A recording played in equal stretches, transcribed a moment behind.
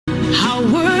I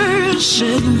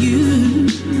worship you.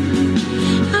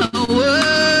 I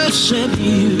worship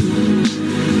you.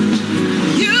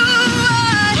 You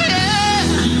are here,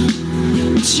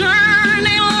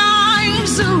 turning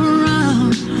lives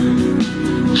around.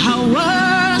 I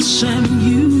worship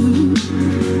you.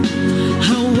 I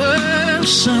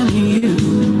worship you.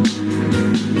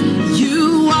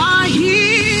 You are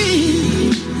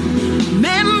here,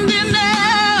 mending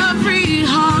every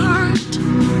heart.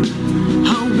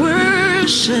 I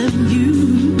worship you.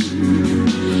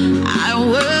 I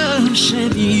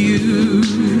worship you.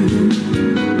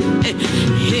 Hey,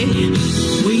 hey,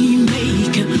 we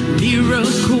make a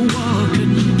miracle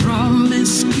walking,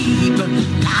 promise keeper,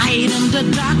 light in the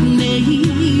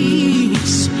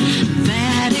darkness.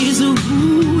 That is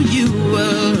who you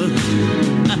are.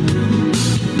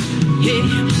 Yeah,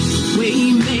 we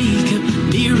make a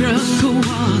miracle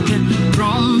walking,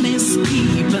 promise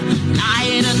keeper,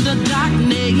 light in the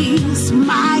darkness.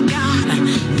 My God,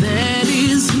 that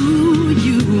is who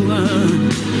you are.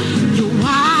 You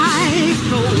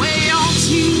wipe away all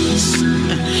tears.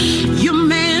 You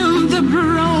mend the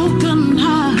broken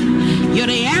heart. You're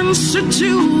the answer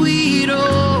to it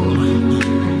all.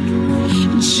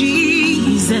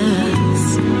 Jesus,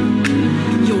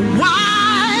 you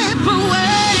wipe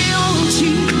away all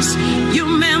tears. You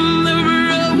mend the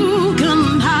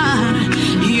broken heart.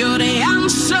 You're the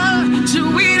answer to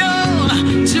it all,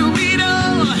 to it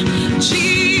all.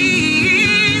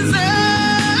 Jesus,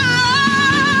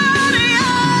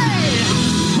 yeah.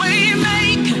 We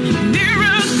make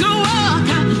miracle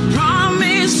worker,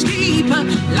 promise keeper,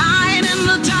 light in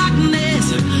the darkness.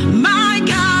 My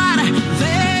God,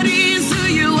 that is who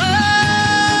you are.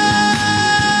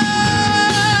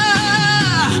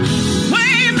 We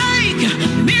make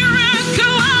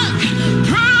miracle worker,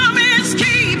 promise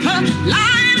keeper,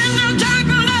 light in the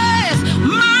darkness.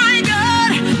 My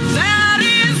God, that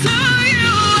is who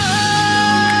you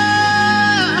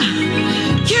are.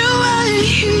 You are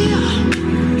here,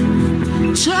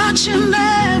 touching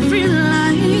every life.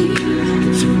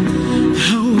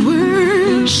 I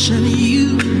worship you.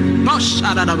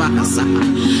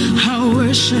 I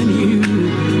worship you.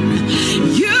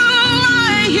 You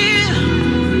are here,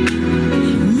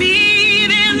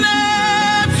 meeting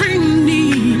every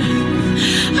need.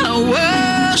 I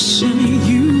worship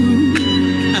you.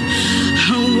 I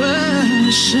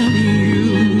worship you.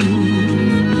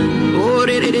 Oh,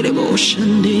 devotion,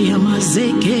 dear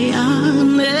Mazeke.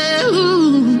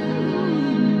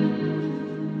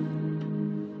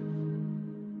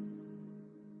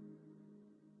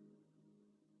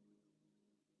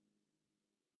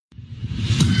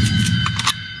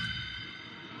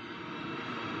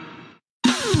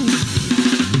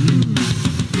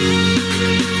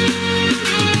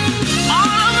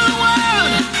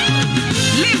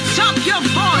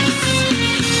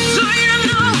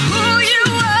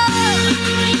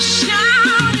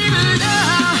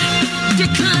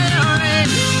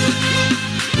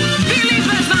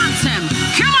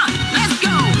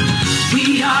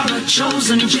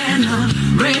 Chosen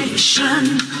generation,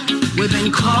 we've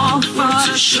been called for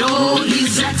to show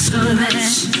His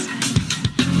excellence.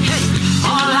 Hey,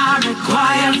 all I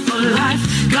require for life,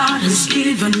 God has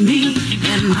given me,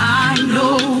 and I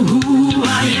know who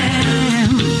I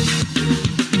am.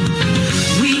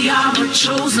 We are a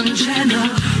chosen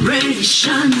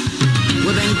generation,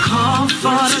 we've been called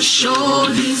for to show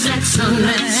His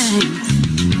excellence.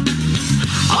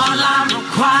 All I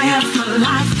require for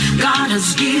life, God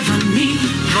has given me,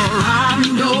 for I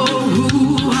know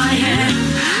who I am.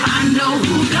 I know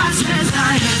who God says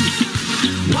I am,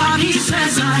 what He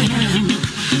says I am,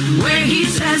 where He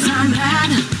says I'm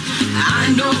at.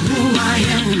 I know who I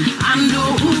am. I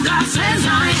know who God says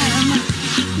I am,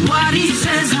 what He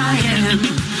says I am,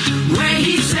 where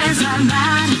He says I'm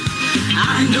at.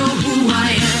 I know who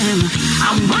I am.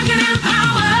 I'm working in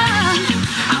power,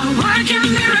 I work in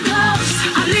miracles,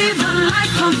 I live a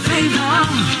life of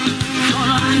favor.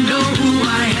 I know who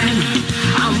I am.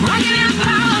 I'm working in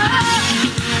power,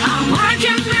 I'm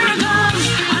working miracles,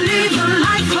 I live a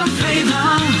life of favor,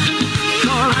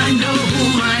 for I know who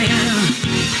I am.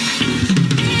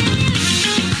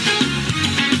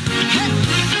 Hey.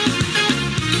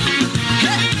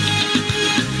 Hey. Hey.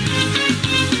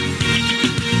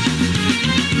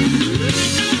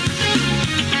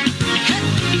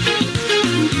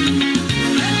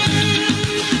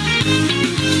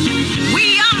 We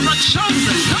are a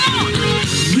chosen, come on.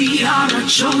 We are a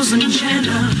chosen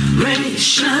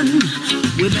generation,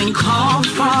 we've been called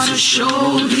for to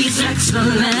show His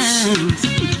excellence.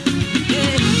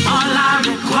 All I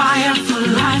require for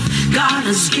life, God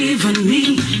has given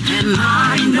me, and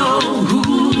I know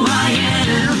who I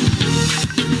am.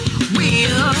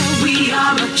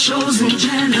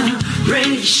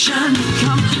 generation.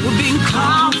 Come, we're being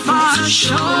called for to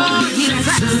show His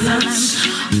excellence.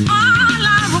 All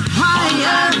I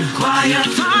require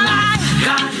for life,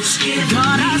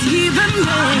 God has given me.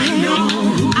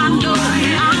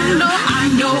 I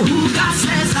know who God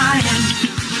says I am,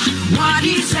 what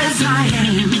He says I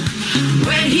am,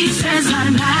 where He says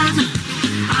I'm at.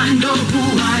 I know who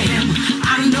I am.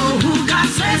 I know who God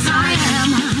says I am,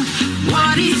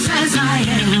 what He says I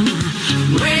am,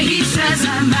 where He says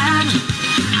I'm at.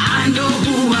 I know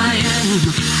who I am.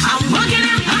 I'm walking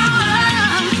in power.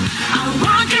 I'm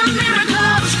walking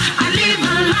miracles. I live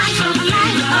a life of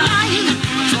life.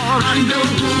 For I know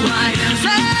who I am.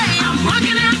 Say, I'm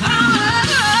walking in power.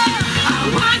 I'm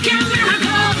walking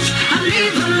miracles. I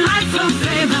live a life of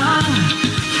favor.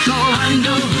 For I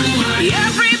know who I am.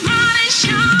 Everybody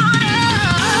shout.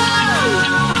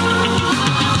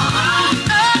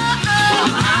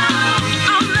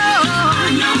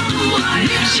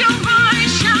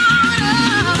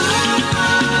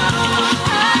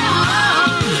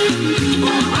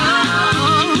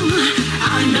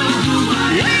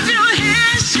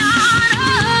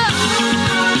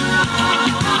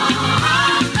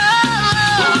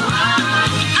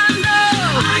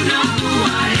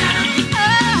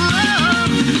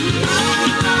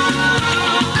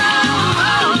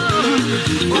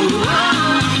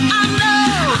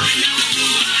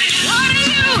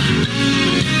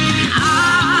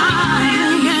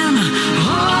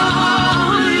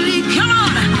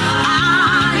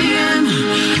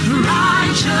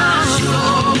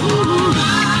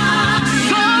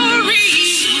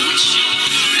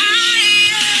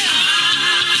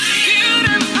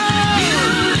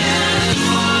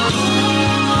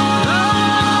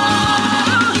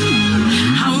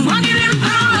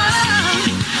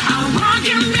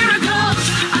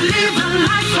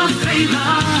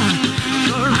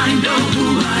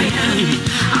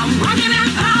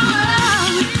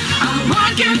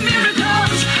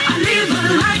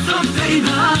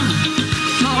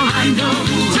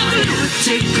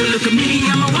 Take a look at me,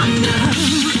 I'm a wonder.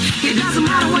 It doesn't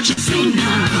matter what you see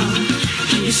now.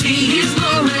 Can you see His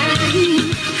glory?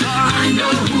 For I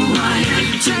know who I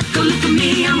am. Take a look at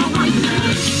me, I'm a wonder.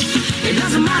 It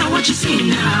doesn't matter what you see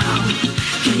now.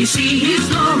 Can you see His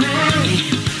glory?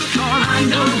 For I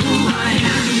know who I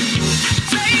am.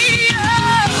 Say,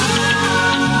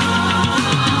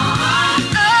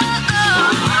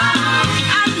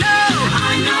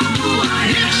 I know who I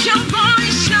am. Lift your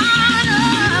voice, shout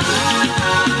up.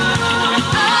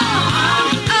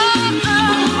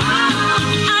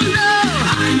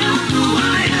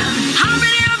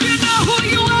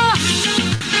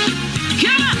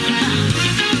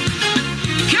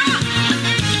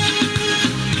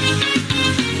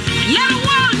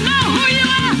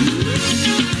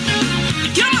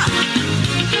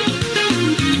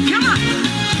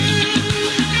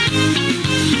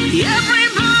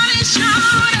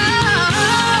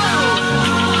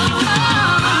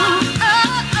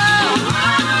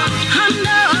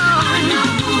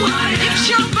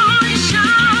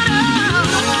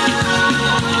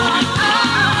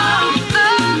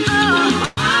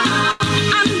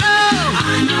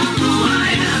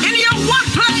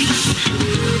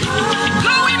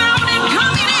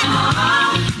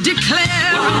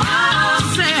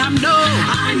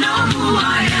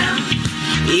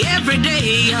 Every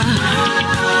day,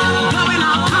 going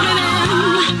out, coming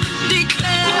in,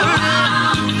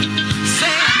 declaring,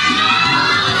 say,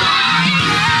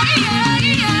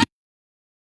 yeah.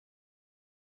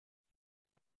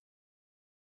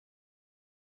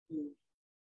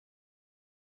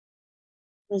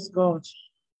 Praise God.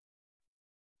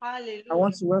 Hallelujah. I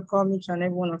want to welcome each and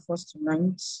every one of us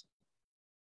tonight.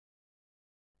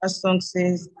 That song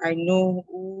says, I know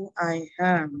who I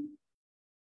am.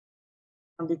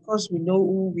 And because we know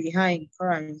who we are in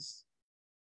Christ,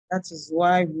 that is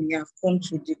why we have come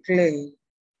to declare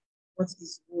what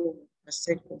His word has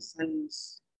said concerning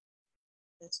us.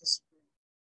 Let us pray.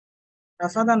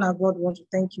 Our Father and our God, we want to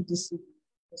thank you this evening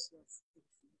because you are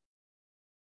faithful.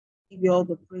 Give you all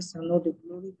the praise and all the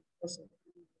glory because of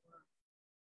who you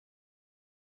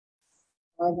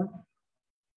are. Father,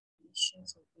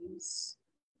 nations of days,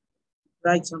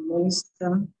 bright and morning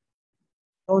star,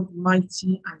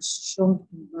 Almighty and strong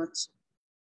in battle.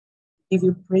 Give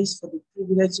you praise for the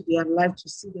privilege to be alive to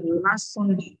see the last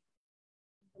Sunday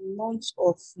in the month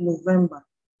of November.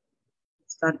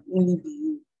 It can only be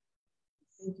you.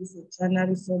 Thank you for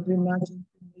January, February, March,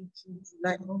 April, June,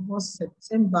 July, August,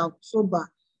 September, October.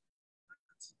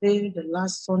 Today, the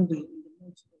last Sunday in the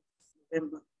month of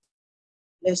November.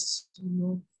 Bless you,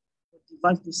 Lord, for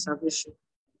divine preservation.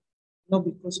 Not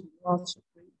because we know how to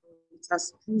pray, but It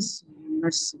has pleased your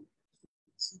mercy.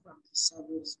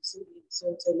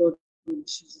 Lord, in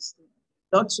Jesus' name.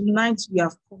 Lord, tonight we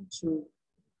have come to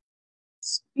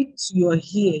speak to your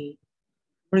ear,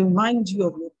 remind you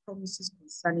of your promises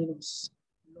concerning us.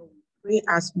 Lord, we pray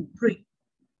as we pray.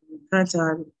 We grant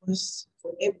our requests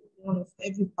for every one of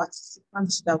every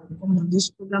participant that will come on this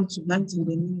program tonight in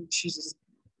the name of Jesus.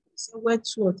 So where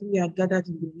 2 or 3 are gathered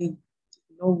in the name,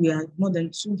 Lord, we are more than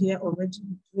 2 here already.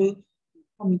 We pray, we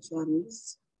come into our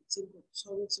midst, we take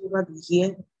authority over the ear,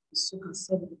 we soak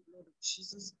ourselves in the blood of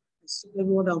Jesus. I soak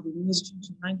everyone that will be ministering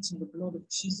tonight in the blood of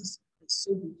Jesus. I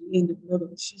soak the ear in the blood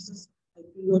of Jesus. I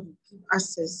pray, Lord, you give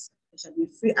access. There shall be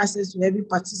free access to every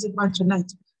participant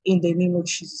tonight in the name of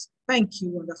Jesus. Thank you,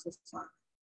 wonderful Father.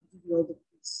 I give you all the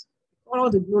praise. All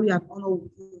the glory and honor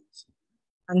will be yours.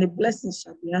 And the blessings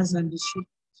shall be ours and the shield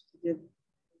together.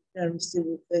 And receive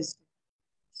with thanksgiving.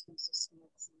 Jesus'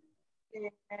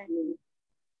 name. Amen.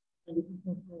 And the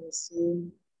people of God will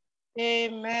say,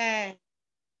 Amen.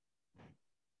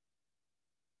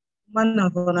 Man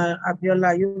of honor, Abiola,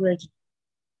 are you ready?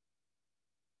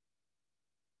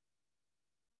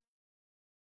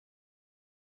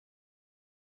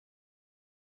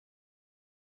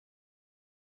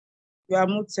 You are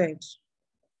muted.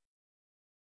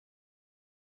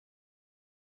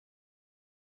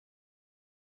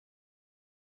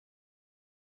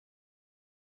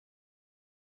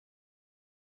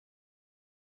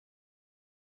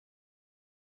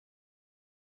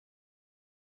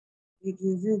 We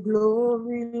give you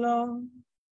glory, Lord,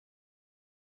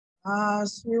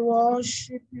 as we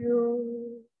worship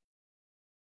you.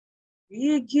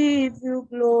 We give you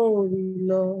glory,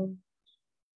 Lord,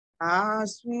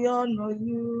 as we honor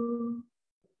you.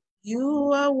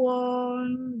 You are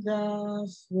wonderful.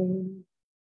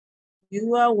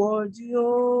 You are worthy,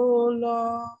 oh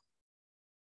Lord.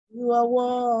 You are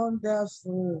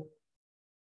wonderful.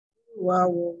 You are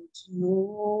worthy,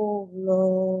 oh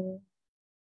Lord.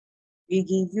 We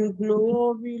give you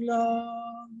glory,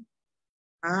 Lord,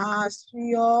 as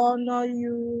we honor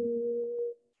you.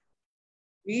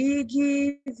 We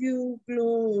give you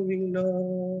glory,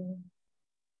 Lord,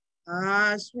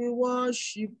 as we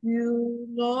worship you.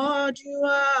 Lord, you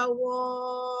are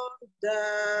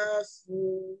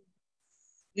wonderful.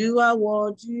 You are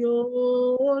worthy,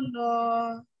 oh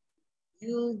Lord.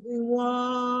 You've been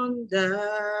wonderful.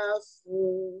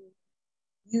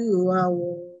 You are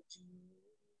worthy.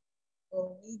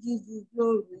 Oh, we give you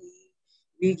glory.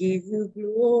 We give you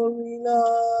glory,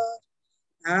 Lord,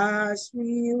 as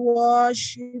we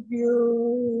worship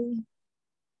you.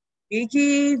 We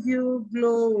give you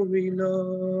glory,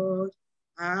 Lord,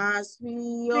 as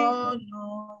we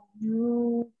honor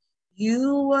you.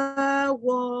 You are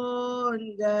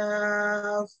wonderful.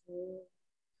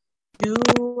 You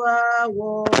are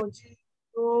worthy,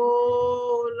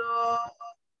 oh Lord.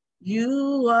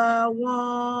 You are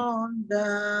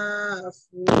wonderful.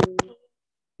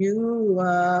 You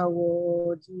are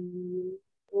worthy,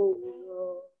 oh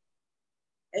Lord.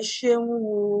 Ẹ ṣeun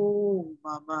o,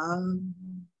 Bàbá.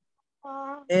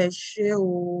 Ẹ ṣé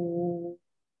o,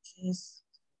 Jésù.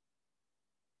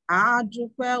 A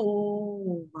dúpẹ́ o,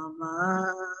 Màmá.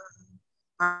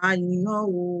 A yìn ọ́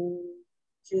o,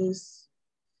 Jésù.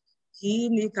 Kí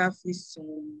ni ká fi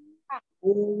sùn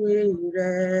òwe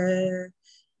rẹ̀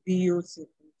bí ó ti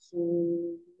kù tó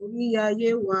orí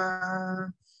ayé wa?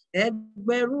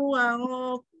 Ẹgbẹ̀rún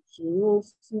ahọ́n kò tó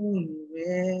fún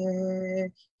rẹ̀.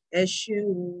 Ẹ ṣé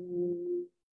o,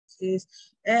 Jésù.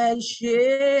 Ẹ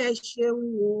ṣeun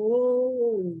o,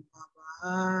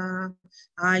 Bàbá.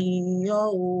 A yìn ọ́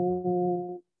o,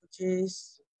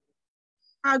 Jésù.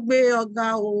 A gbé ọ̀gá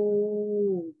o,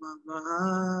 Bàbá.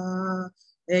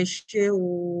 Ẹ ṣé o,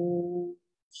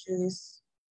 Jésù.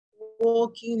 Ó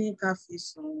kí ni ká fi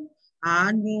sùn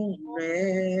àánú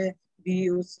rẹ̀ bí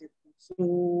ó ti kù tó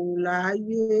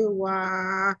láyé wa?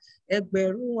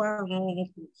 Ẹgbẹ̀rún ahọ́n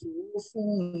kò tó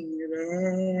fún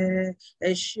rẹ̀. Ẹ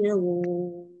ṣé o,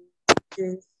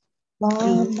 Jésù. You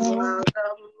are the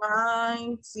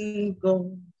mighty God,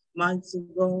 mighty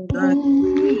God, that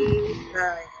great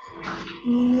I am.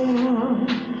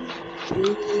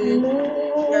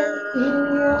 Hallelujah,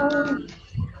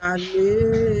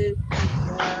 hallelujah.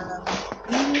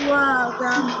 You are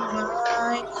the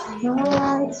mighty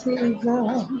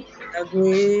God, the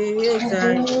great I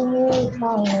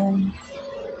am.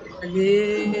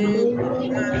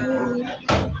 Hallelujah,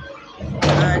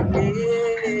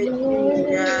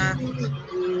 hallelujah.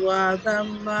 You are the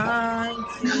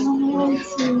mighty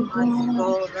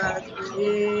God, the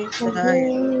great I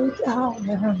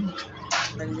am.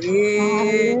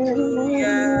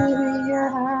 Hallelujah,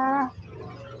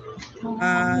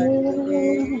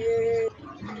 hallelujah.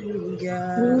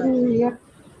 Hallelujah.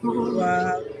 You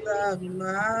are the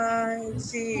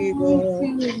mighty God,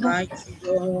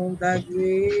 the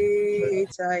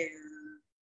great I am.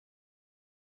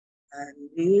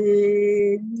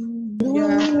 Hallelujah.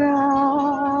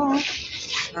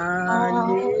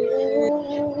 Hallelujah.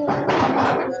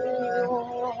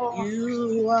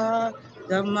 You are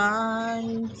the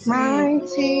mighty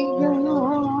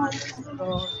God,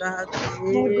 the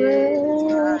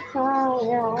great I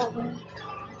am.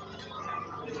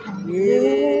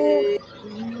 Hallelujah.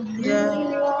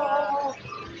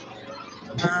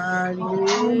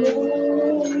 Hallelujah.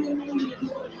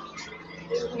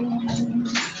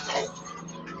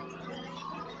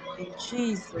 In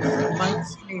Jesus'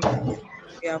 mighty name,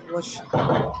 we have worship.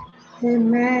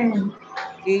 Amen.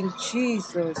 In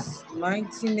Jesus'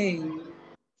 mighty name,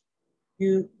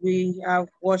 we have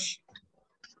worship.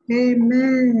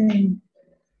 Amen.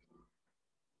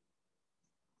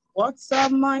 What a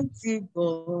mighty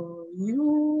God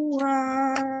you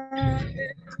are.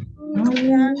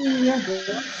 Hallelujah.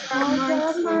 What a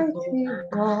mighty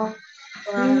God.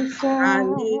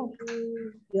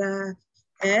 Hallelujah.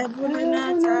 Heaven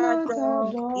and earth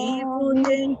adore, even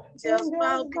angels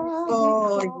bow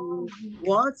before you.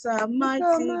 What a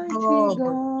mighty God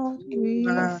you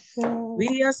are.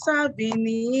 We are serving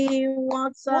Him.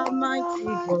 What a mighty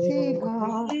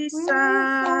God we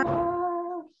serve.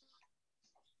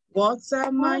 What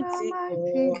a mighty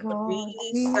God we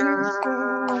serve.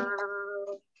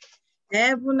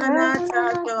 Heaven and earth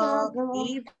adore,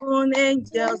 even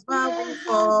angels bow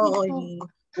before Him.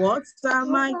 What a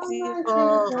mighty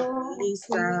God we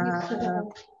serve.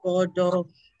 God of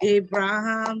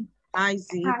Abraham,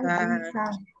 Isaac, and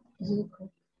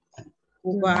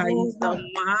Jehovah is the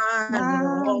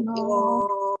man of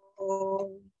war.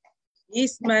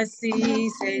 His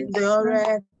mercies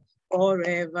endure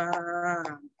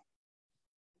forever.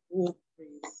 Oh,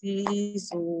 praise His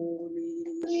holy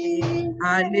name.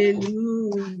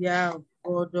 Hallelujah.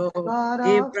 God of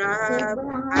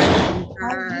Abraham, Isaac,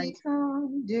 and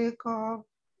Jacob.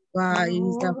 Why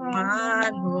is the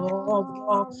man of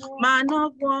war? Man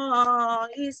of war,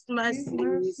 His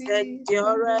mercies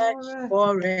endure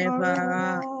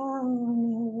forever.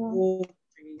 Oh,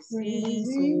 praise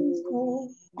His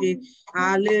holy name.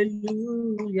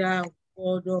 Hallelujah.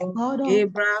 God of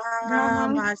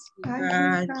Abraham, Isaac,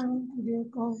 and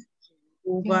Jacob.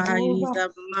 Jehovah is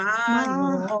the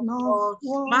man of war.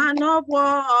 Man of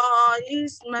war,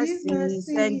 His mercies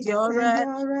endure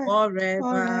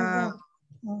forever.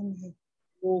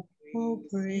 Oh,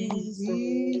 praise His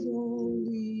holy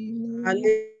name.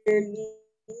 Hallelujah.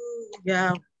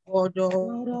 God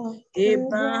of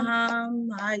Abraham,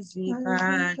 Isaac,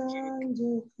 and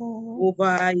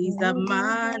Jehovah is the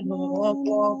man of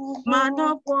war. Man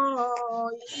of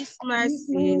war, His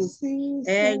mercies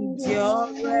endure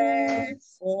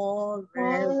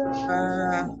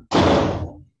forever.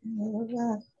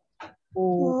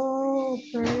 Oh,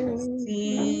 praise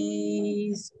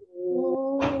His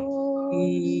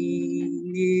holy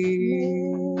name.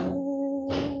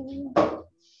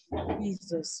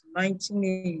 Jesus' mighty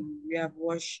name, we have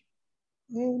worship.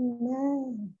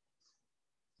 Amen.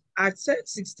 Our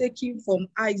text is taken from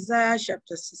Isaiah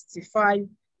chapter 65,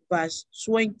 verse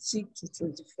 20 to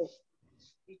 24.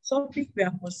 The topic we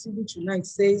are considering tonight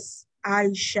says, I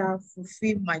shall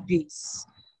fulfill my days.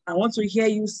 I want to hear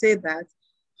you say that.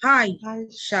 I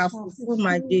shall fulfill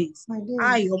my days.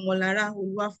 I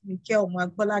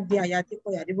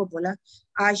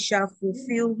shall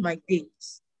fulfill my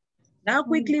days. Now,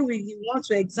 quickly, we want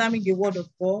to examine the word of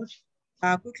God.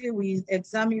 Quickly, we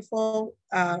examine four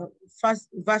first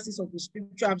verses of the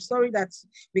scripture. I'm sorry that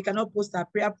we cannot post our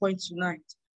prayer point tonight.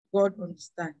 God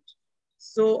understand.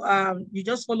 So you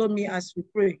just follow me as we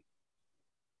pray.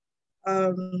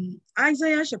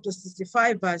 Isaiah chapter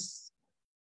 65,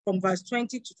 from verse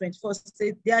 20 to 24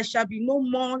 says, there shall be no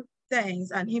more tens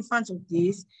and infants of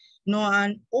days, nor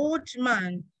an old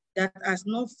man that has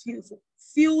not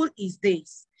filled his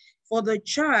days. For the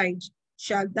child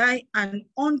shall die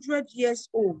 100 years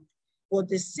old, but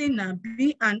the sinner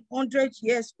be 100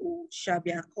 years old shall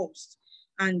be accursed,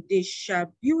 and they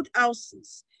shall build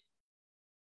houses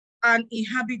and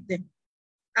inhabit them,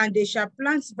 and they shall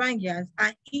plant vineyards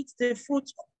and eat the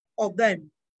fruit of them.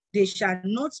 They shall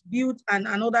not build and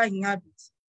another inhabit.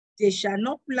 They shall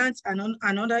not plant and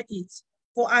another eat.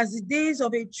 For as the days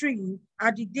of a tree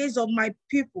are the days of my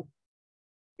people.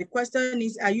 The question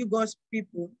is, are you God's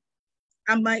people?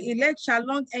 And my elect shall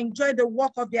long enjoy the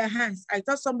work of their hands. I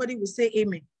thought somebody would say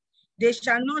amen. They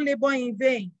shall not labor in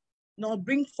vain, nor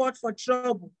bring forth for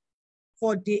trouble,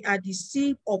 for they are the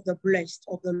seed of the blessed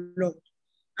of the Lord,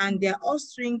 and their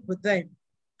offspring with them,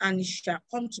 And it shall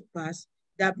come to pass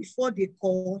that before they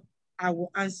call, I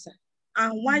will answer.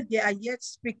 And while they are yet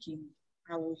speaking,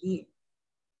 I will hear.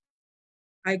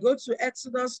 I go to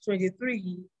Exodus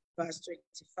 23, verse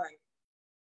 25.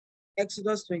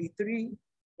 Exodus 23,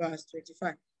 verse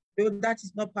 25. Though that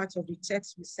is not part of the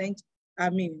text we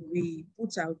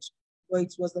put out, but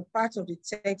it was the part of the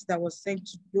text that was sent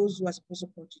to those who are supposed to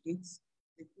coordinate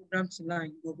the program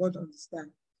tonight. But God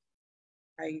understand.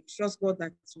 I trust God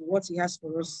that what he has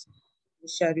for us, we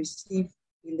shall receive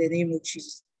in the name of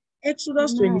Jesus.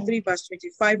 Exodus 23, verse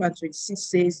 25 and 26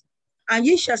 says, and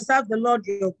ye shall serve the Lord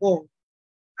your God,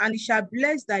 and he shall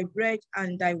bless thy bread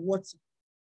and thy water,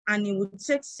 and he will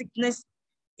take sickness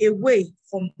away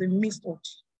from the midst of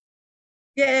thee.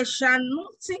 There shall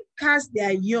nothing cast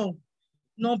their young,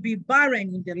 nor be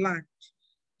barren in the land.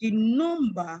 The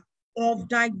number of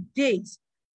thy days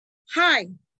I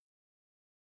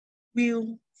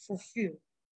will fulfill.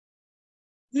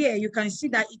 Here you can see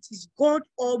that it is God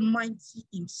Almighty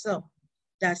himself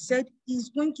that said he's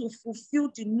going to fulfill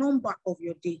the number of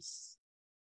your days.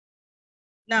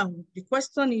 Now, the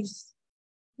question is,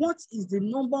 what is the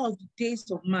number of the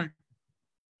days of man?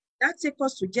 That takes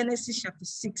us to Genesis chapter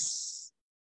 6.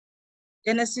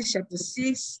 Genesis chapter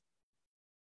 6,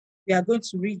 we are going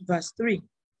to read verse 3.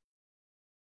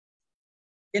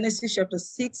 Genesis chapter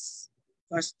 6,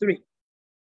 verse 3.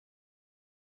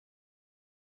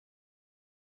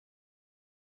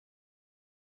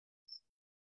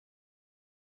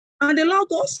 And the Lord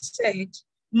God said,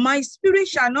 my spirit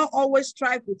shall not always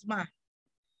strive with man,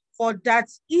 for that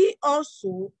he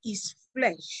also is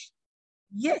flesh,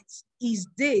 yet his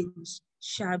days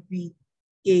shall be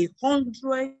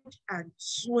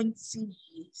 120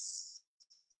 years.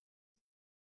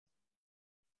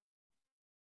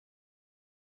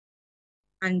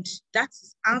 And that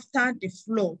is after the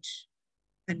flood.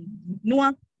 And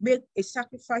Noah made a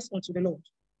sacrifice unto the Lord.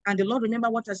 And the Lord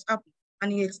remembered what has happened.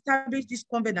 And he established this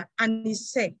covenant. And he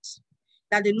said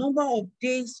that the number of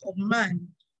days of man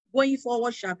going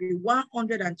forward shall be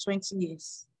 120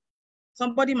 years.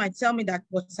 Somebody might tell me that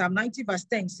what Psalm 90 verse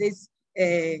 10 says,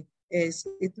 3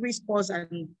 scores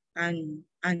and 10.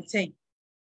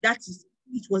 That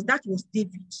was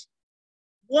David.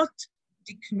 What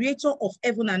the creator of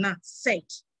heaven and earth said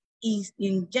is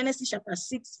in Genesis chapter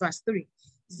 6 verse 3,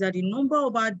 is that the number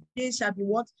of our days shall be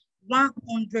what?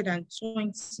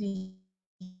 120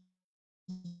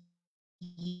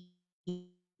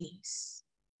 years.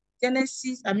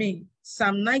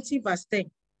 Psalm 90 verse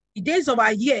 10. The days of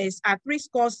our years are 3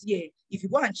 scores years. If you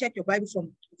go and check your Bible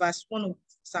from verse 1 of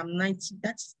Psalm 90,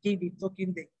 that's David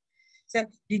talking there. So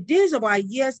the days of our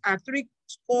years are 3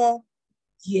 score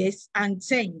years and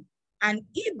 10. And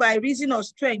if by reason of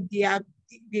strength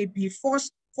they be 4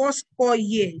 score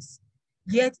years,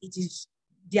 yet it is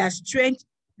their strength,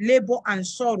 labor, and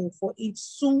sorrow, for it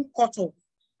soon cut off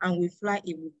and will fly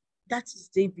away. That is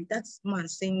David, that's man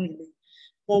saying it.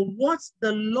 But what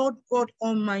the Lord God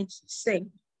Almighty said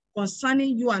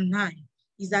concerning you and I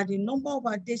is that the number of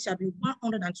our days shall be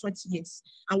 120 years.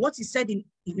 And what he said, if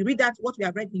you read that, what we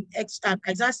have read in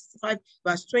Isaiah 65,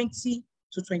 verse 20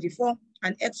 to 24,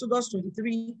 and Exodus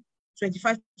 23,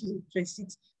 25 to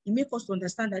 26, it makes us to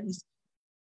understand that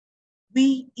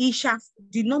the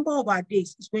number of our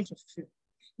days is going to fulfill.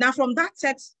 Now, from that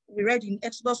text we read in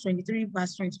Exodus 23,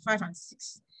 verse 25 and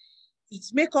 6, it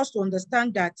makes us to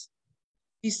understand that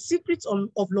the secret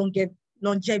of longevity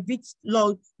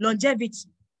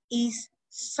is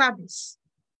service.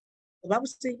 The Bible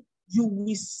says, you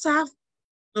will serve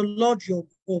the Lord your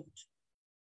God.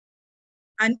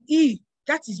 And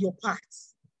that is your part.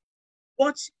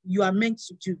 What you are meant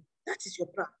to do, that is your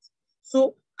part.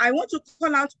 So I want to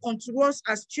call out unto us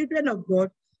as children of God,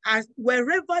 as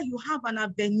wherever you have an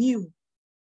avenue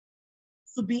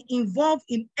to be involved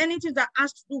in anything that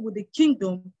has to do with the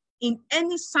kingdom, in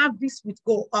any service with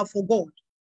God or for God,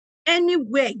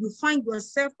 anywhere you find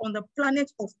yourself on the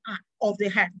planet of the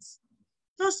earth,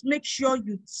 just make sure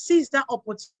you seize that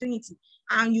opportunity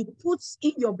and you put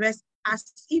in your best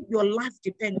as if your life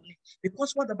depends on it.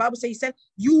 Because what the Bible says, he said,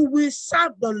 you will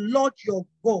serve the Lord your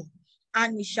God,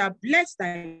 and he shall bless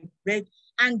thy bread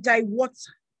and thy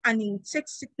water, and he will take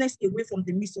sickness away from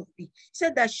the midst of thee. He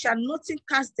said, that shall nothing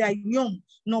cast their young,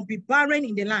 nor be barren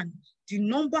in the land. The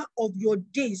number of your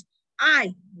days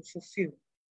I will fulfill.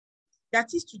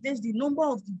 That is today's the number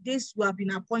of the days you have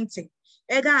been appointed.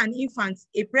 Either an infant,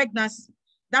 a pregnancy,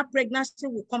 that pregnancy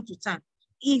will come to term.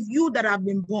 If you that have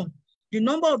been born, the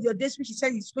number of your days, which he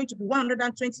said is going to be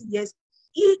 120 years,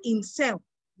 he himself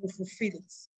will fulfill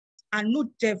it. And no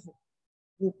devil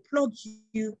will plug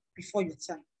you before your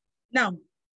time. Now,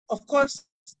 of course,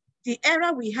 the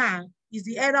era we have is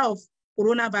the era of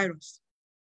coronavirus.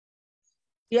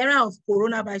 The era of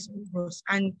coronavirus,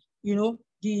 and you know,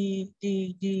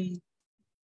 the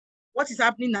what is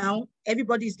happening now,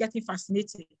 everybody is getting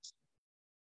fascinated.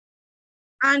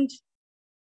 And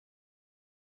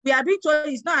we are being told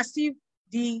it's not as if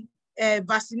the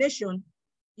vaccination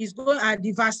is going,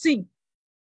 the vaccine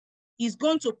is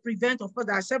going to prevent. Of course,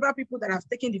 there are several people that have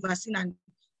taken the vaccine and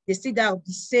they still die of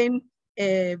the same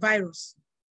virus.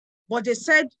 But they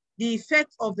said the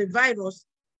effect of the virus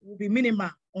will be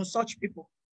minimal on such people.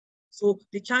 So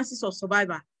the chances of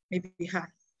survival may be high.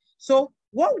 So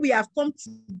what we have come to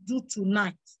do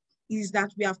tonight is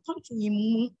that we have come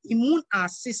to immune our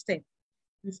system.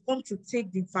 We've come to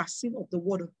take the vaccine of the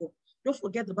word of God. Don't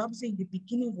forget, the Bible says in the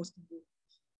beginning was the word.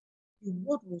 The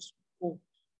word was God,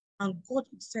 and God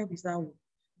himself is that word.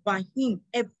 By him,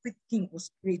 everything was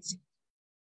created.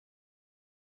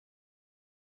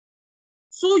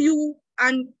 So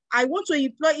and I want to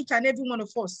implore each and every one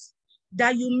of us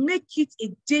that you make it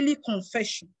a daily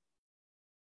confession.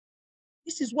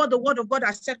 This is what the word of God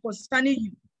has said concerning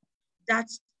you, that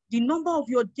the number of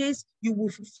your days you will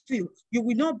fulfill. You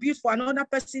will not build for another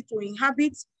person to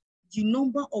inhabit. The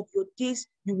number of your days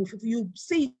you will fulfill. You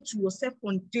say it to yourself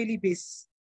on a daily basis.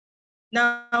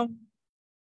 Now,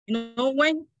 you know,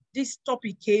 when this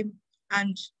topic came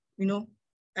and, you know,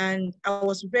 and I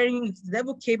was preparing, the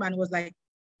devil came and was like,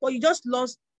 well, you just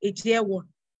lost a dear one.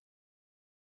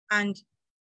 And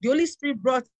the Holy Spirit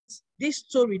brought this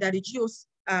story that the Jews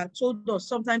told us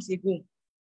sometimes ago.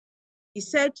 He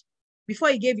said, before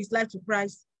he gave his life to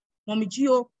Christ, Mommy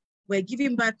Gio were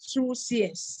giving back through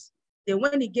CS. Then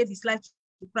when he gave his life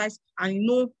to Christ, I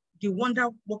know the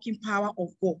wonder-working power of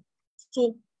God.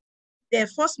 So their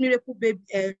first miracle baby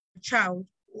child,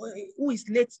 who is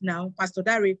late now, Pastor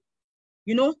Dare,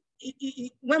 you know,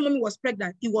 when Mommy was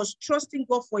pregnant, he was trusting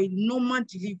God for a normal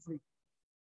delivery.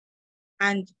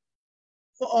 And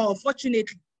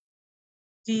fortunately,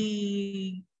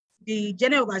 the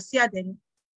general overseer then,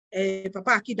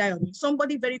 Papa Akidayo,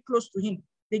 somebody very close to him.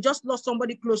 They just lost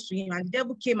somebody close to him, and the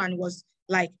devil came and was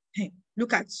like, hey,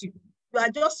 look at you. You are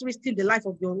just risking the life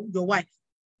of your wife.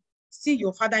 See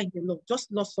your father in the Lord,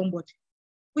 just lost somebody.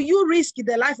 Will you risk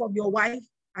the life of your wife?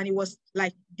 And it was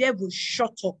like, devil,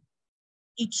 shut up.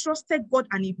 He trusted God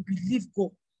and he believed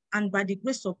God. And by the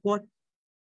grace of God,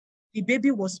 the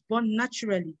baby was born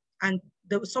naturally. And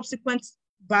the subsequent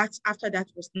birth after that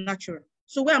was natural.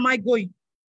 So where am I going?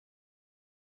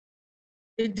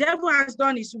 The devil has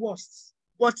done his worst.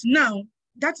 But now,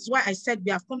 that is why I said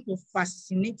we have come to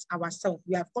fascinate ourselves.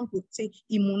 We have come to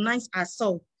immunize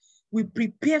ourselves. We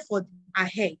prepare for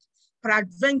ahead.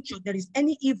 Peradventure, there is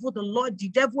any evil the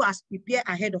devil has prepared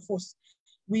ahead of us.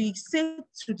 We say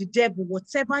to the devil,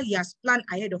 whatever he has planned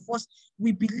ahead of us,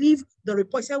 we believe the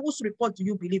report. Say, whose report do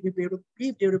you believe? We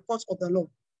believe the report of the Lord.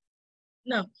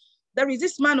 Now, there is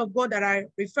this man of God that I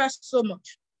refer so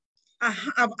much.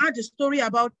 I've heard a story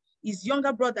about his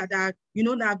younger brother that, you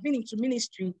know, that have been into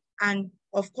ministry. And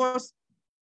of course,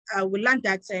 we learned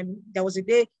that there was a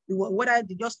day, whether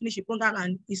they just finished a program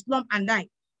and he slumped and died.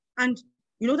 And,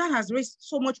 you know, that has raised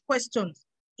so much questions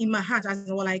in my heart as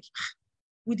I was like,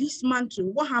 with this man too,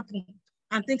 what happened?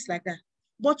 And things like that.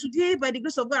 But today, by the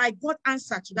grace of God, I got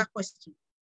answer to that question.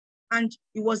 And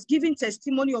he was giving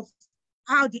testimony of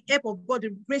how the help of God,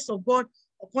 the grace of God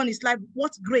upon his life,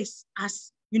 what grace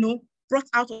has, you know, brought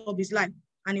out of his life.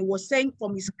 And he was saying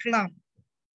from his clan,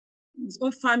 his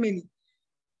own family,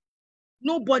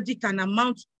 nobody can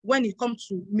amount when it comes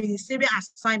to ministerial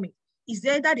assignment. Is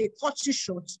either they cut you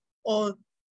short or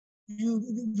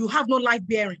you have no life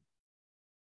bearing.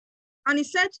 And he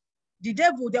said, the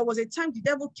devil, there was a time the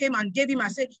devil came and gave him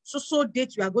and said, so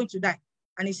date you are going to die.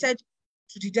 And he said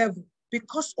to the devil,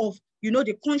 because of, you know,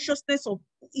 the consciousness of,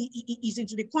 he is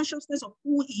into the consciousness of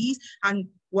who he is and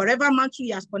whatever mantle he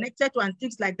has connected to and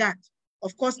things like that.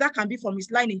 Of course, that can be from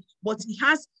his lineage, but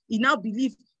he now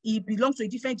believes he belongs to a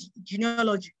different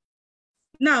genealogy.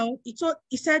 Now,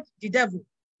 he said, the devil,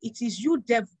 it is you,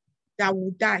 devil, that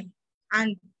will die.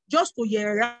 And just to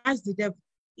realize the devil,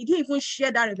 he didn't even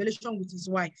share that revelation with his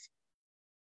wife.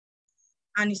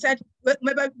 And he said,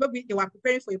 maybe they were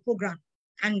preparing for a program.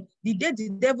 And the day the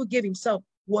devil gave himself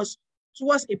was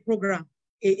towards a program,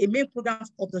 a main program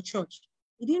of the church.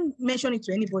 He didn't mention it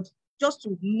to anybody, just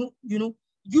to, you know,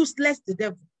 useless the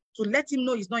devil, to let him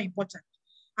know he's not important.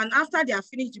 And after they have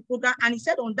finished the program, and he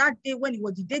said on that day, when it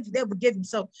was the day the devil gave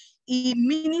himself, he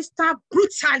ministered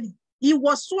brutally. He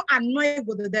was so annoyed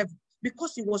with the devil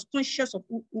because he was conscious of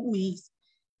who he is.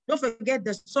 Don't forget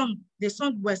the song we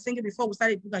were singing before we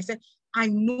started. I said, I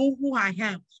know who I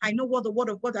am. I know what the word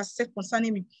of God has said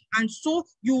concerning me. And so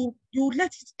you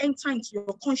let it enter into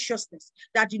your consciousness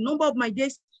that the number of my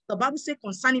days, the Bible says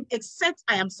concerning, except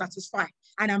I am satisfied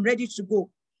and I'm ready to go.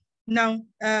 Now,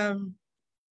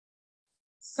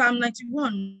 Psalm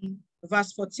 91,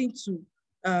 verse 14 to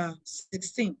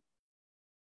 16.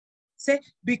 Say,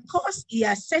 because he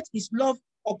has set his love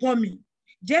upon me,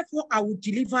 therefore I will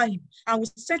deliver him. I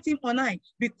will set him on high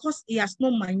because he has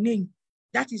known my name.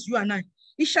 That is you and I.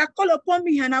 He shall call upon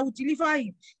me and I will deliver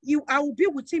him. I will be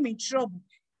with him in trouble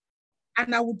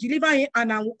and I will deliver him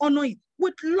and I will honor him.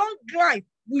 With long life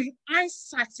will I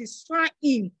satisfy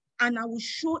him and I will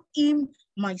show him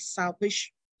my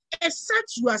salvation.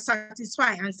 Except you are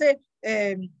satisfied and say,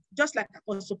 just like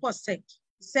Apostle Paul said,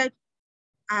 he said,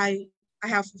 I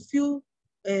have fulfilled,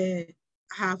 I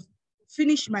have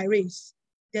finished my race.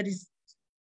 There is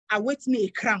await me a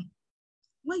crown.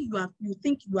 When you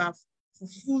think you have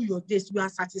fulfilled your days, you are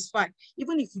satisfied,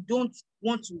 even if you don't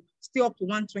want to stay up to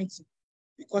 120,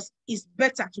 because it's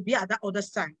better to be at that other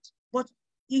side. But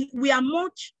we are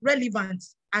much relevant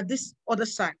at this other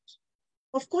side.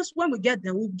 Of course, when we get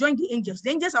there, we'll join the angels. The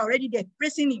angels are already there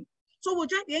praising him. So we'll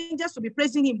join the angels to be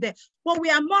praising him there. But we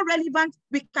are more relevant.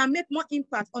 We can make more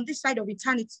impact on this side of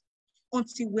eternity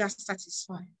until we are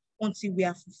satisfied, until we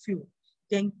are fulfilled.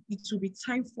 Then it will be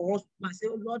time for us to say,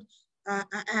 oh Lord,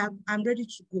 I'm ready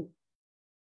to go.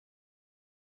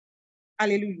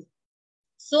 Hallelujah.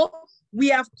 So we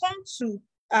have come to,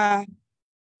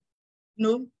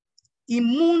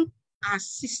 immune our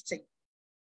system.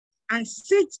 And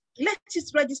let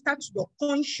it register to your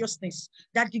consciousness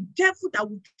that the devil that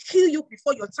will kill you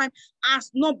before your time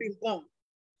has not been born.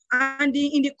 And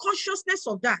in the consciousness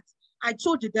of that, I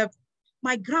told the devil,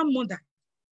 my grandmother,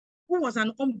 who was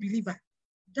an unbeliever,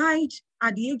 died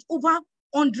at the age over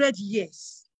 100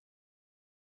 years.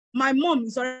 My mom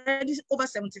is already over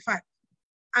 75.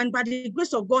 And by the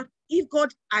grace of God,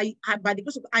 by the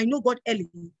grace of God, I know God early.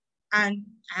 And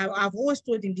I've always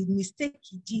told him the mistake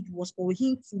he did was for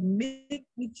him to make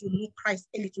me to know Christ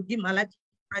early, to give my life to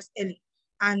Christ early.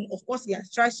 And of course, he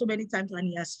has tried so many times and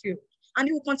he has failed. And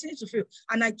he will continue to fail.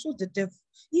 And I told the devil,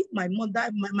 if my mother,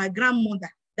 my grandmother,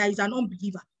 that is an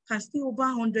unbeliever, can stay over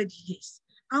 100 years,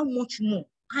 how much more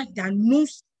I that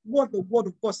knows what the word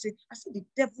of God said? I said, the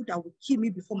devil that will kill me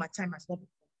before my time has not been.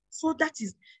 So that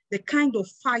is the kind of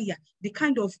fire, the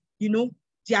kind of,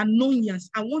 the annoyance.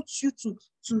 I want you to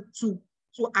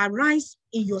arise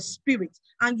in your spirit,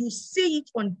 and you say it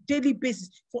on daily basis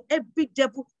for every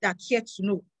devil that cares to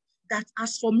know that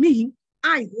as for me,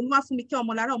 I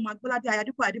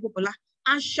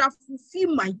shall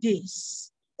fulfill my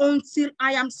days until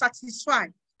I am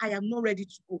satisfied. I am not ready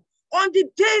to go. On the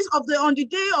day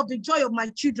of the joy of my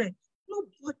children,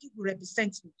 nobody will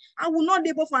represent me. I will not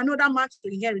labor for another man to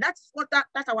inherit. That's what that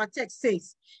our text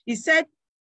says. He said,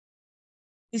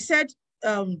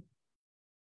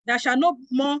 there shall no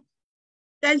more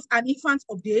tens and infants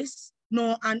of days,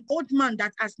 nor an old man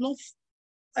that has not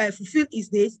fulfilled his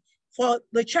days, for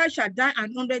the child shall die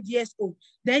 100 years old.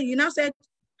 Then he now said,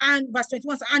 and verse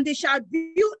 21, and they shall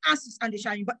build houses and they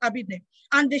shall inhabit them,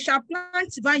 and they shall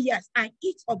plant vineyards and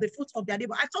eat of the fruit of their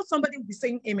labor. I thought somebody would be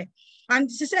saying amen. And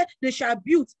she said, they shall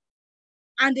build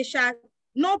and they shall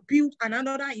not build and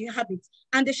another inhabit,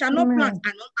 and they shall not plant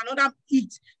and another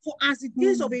eat. For as the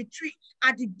days of a tree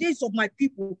are the days of my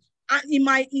people, and in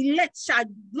my elect shall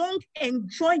long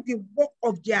enjoy the work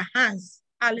of their hands.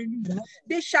 Hallelujah.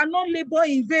 They shall not labor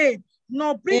in vain,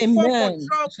 nor bring forth for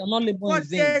trouble, but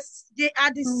they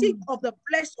are the seed of the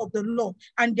blessed of the Lord,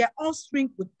 and their offspring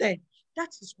with them. That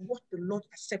is what the Lord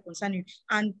has said concerning you.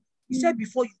 And he said,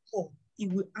 before you call, he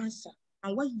will answer.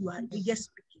 And when you are yes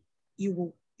speaking, he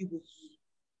will hear.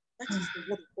 That is the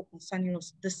word of God concerning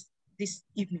us this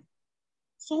evening.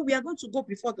 So we are going to go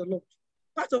before the Lord.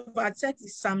 Part of our text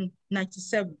is Psalm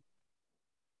 97.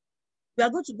 We are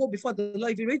going to go before the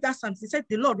Lord. If you read that Psalm, he said,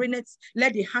 the Lord reigneth,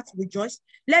 let the heart rejoice.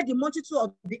 Let the multitude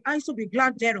of the eyes be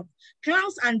glad thereof.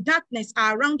 Clouds and darkness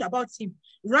are round about him.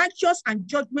 Righteous and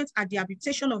judgment are the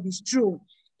habitation of his throne.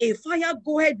 A fire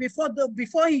goeth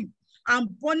before him,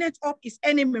 and burneth up his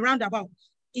enemy round about.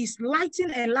 His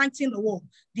lightning and lighting the world.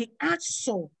 The earth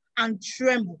saw and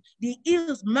trembled. The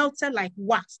hills melted like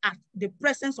wax at the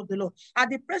presence of the Lord. At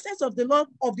the presence of the Lord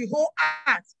of the whole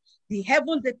earth, the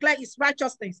heavens declare his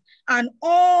righteousness, and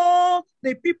all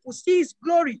the people see his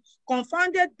glory.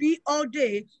 Confounded be all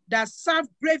they that serve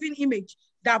graven image,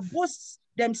 that boast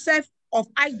themselves of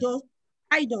idols.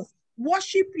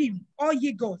 Worship him, all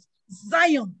ye gods.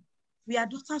 Zion, we are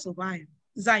daughters of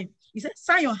Zion. He said,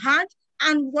 Zion had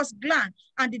and was glad,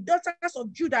 and the daughters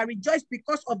of Judah rejoiced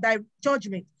because of thy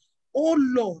judgment. O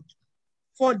Lord,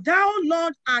 For thou,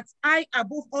 Lord, art high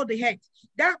above all the heads,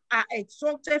 thou art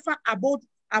exalted far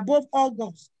above all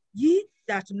gods. Ye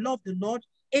that love the Lord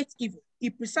hate evil. He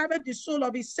preserved the soul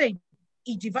of his saints.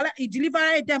 He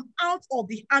delivered them out of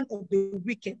the hand of the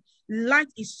wicked. Light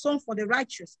is song for the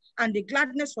righteous, and the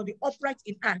gladness for the upright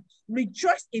in heart.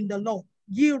 Rejoice in the Lord,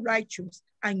 ye righteous,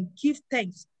 and give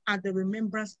thanks at the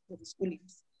remembrance of his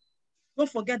holiness. Don't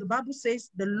forget, the Bible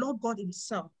says the Lord God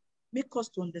himself make us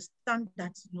to understand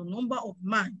that the number of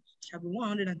man shall be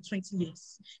 120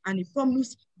 years. And he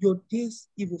promised your days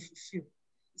he will fulfill.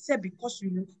 He said, because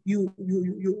in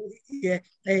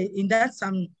that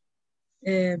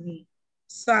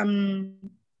Psalm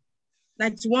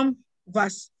 91,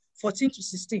 verse 14 to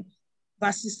 16,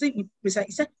 verse 16, he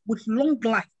said, with long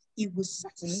life, he will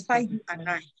satisfy you and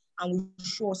I, and will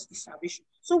show us his salvation.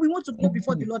 So we want to go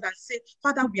before the Lord and say,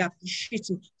 Father, we appreciate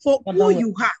you for who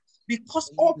you are,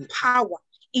 because all power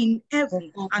in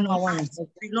heaven and on earth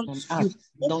belongs to you.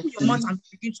 Open your mouth and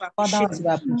begin to appreciate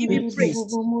him. Give him praise.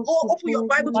 Oh, open your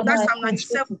Bible to that Psalm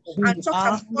 97 and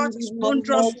talk about his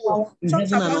wondrous word. Talk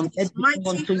about his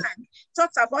mighty hand.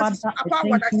 Talk about his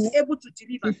power that is able to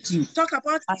deliver. Talk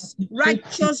about his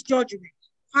righteous judgment.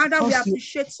 Father, we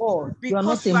appreciate you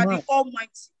because you are the Almighty.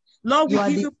 Lord, we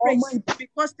give you praise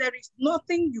because there is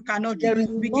nothing you cannot do.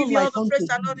 We give you all the praise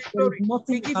and all the glory.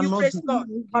 We give you praise, God.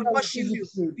 We worship you.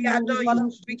 We adore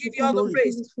you. We give you all the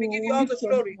praise. We give you all the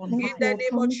glory. In the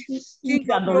name of Jesus, King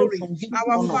of glory,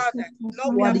 our Father.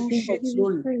 Lord, we appreciate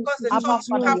you because the thoughts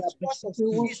you have towards us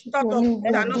is thought of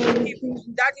good and not of evil.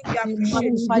 Daddy, we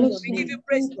appreciate you. We give you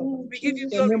praise, Lord. We give you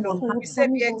glory, Lord. We say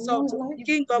be exalted.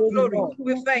 King of glory,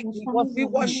 we thank you. We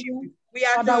worship you. We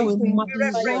adore you. We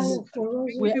reverence you.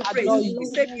 We give you praise. We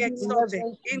say be exalted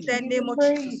in the name of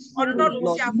Jesus. Ọlọ́run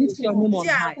tí a kò tí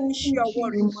a ń ṣe ọwọ́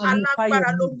rẹ̀ alágbára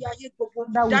lórí ayé gbogbo.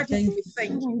 Daddy, we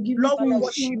thank you. Lord, we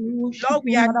worship you. Lord,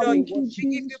 we adore you. We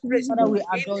give you praise in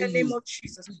the name of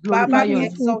Jesus. Baba, be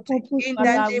exalted in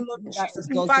the name of Jesus.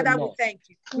 Father, we thank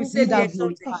you. We say be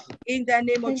exalted in the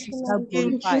name of Jesus.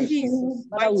 In Jesus'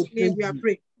 mighty name we are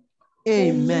praying.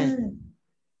 Amen.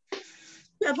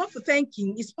 We are going to thank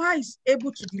him. His power is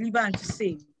able to deliver and to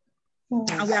save.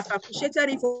 And we have appreciated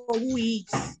him for who he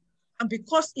is. And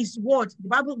because his word, the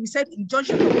Bible, we said in John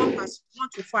chapter 1, verse 1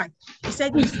 to 5, he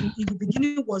said in the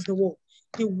beginning was the word.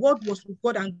 The word was with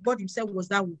God, and God himself was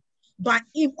that word. By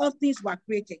him, all things were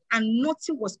created, and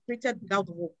nothing was created without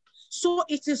the word. So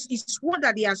it is his word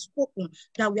that he has spoken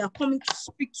that we are coming to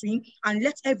speak to him, and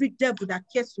let every devil that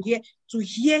cares to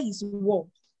hear his word.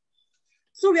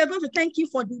 So we are going to thank him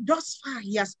for thus far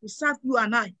he has preserved you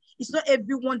and I. It's not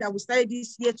everyone that we started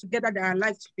this year together that are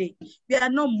alive today. We are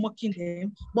not mocking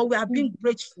them, but we are being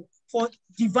grateful for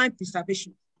divine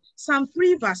preservation. Psalm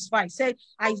 3 verse 5 said,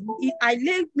 I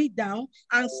laid me down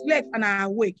and slept and I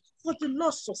awake, for the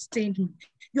Lord sustained me.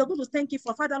 You're going to thank you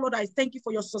for, Father Lord, I thank you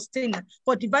for your sustainment,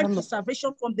 for divine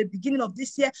preservation from the beginning of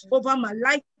this year over my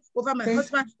life, over my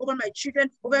husband, over my children,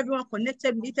 over everyone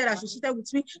connected, related, associated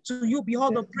with me. To you be all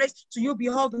the praise, to you be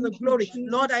all the glory.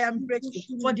 Lord, I am grateful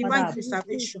for divine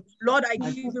preservation. Lord, I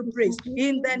give you praise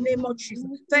in the name of Jesus.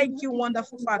 Thank you,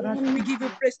 wonderful Father. We give you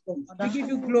praise, Lord. We give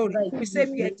you glory. We say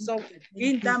be exalted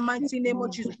in the mighty name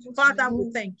of Jesus. Father, we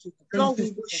thank you. Lord,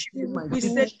 we worship you. We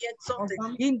say be exalted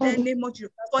in the name of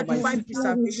Jesus for divine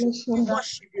preservation. We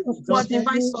worship you for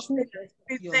divine sustenance.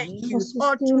 We thank you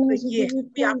all through the year.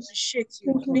 We appreciate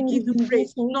you. We give you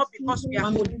praise, not because we are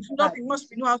holy, not because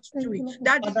we know how to do it.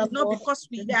 That is not because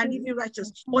we are living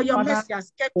righteous, but your mercy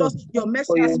has kept us, your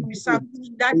mercy has preserved.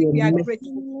 Daddy, we are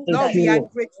grateful. Lord, we are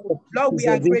grateful. Lord, we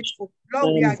are grateful.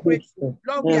 Lord, we are grateful.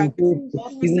 Lord, we are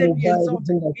grateful. We say be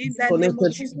exalted in the name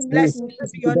of Jesus. Blessed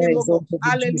be your name, O God.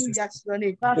 Hallelujah to your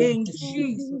name. In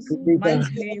Jesus'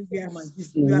 mighty name, we are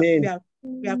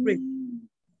praying.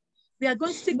 We are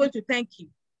still going to thank you.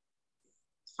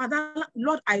 Father,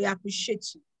 Lord, I appreciate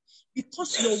you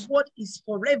because your word is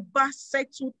forever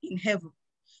settled in heaven.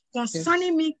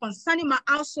 Concerning me, concerning my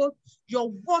household, your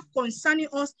word concerning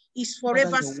us is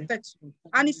forever settled.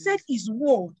 And he said his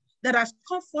word that has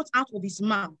come forth out of his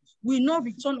mouth will not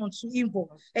return unto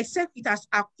evil, except it has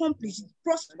accomplished,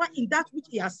 prosper in that which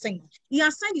he has sent. He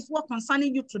has sent his word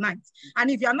concerning you tonight.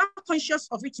 And if you are not conscious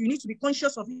of it, you need to be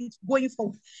conscious of it going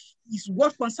forward. His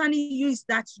word concerning you is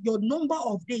that your number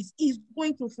of days is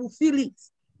going to fulfill it.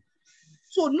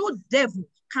 So no devil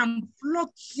can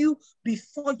block you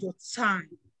before your time.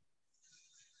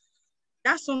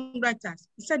 That songwriter,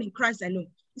 he said in Christ alone,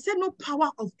 he said no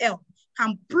power of hell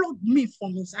can block me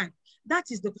from his hand. That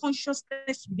is the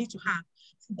consciousness we need to have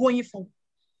going forward.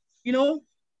 You know,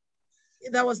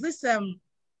 there was this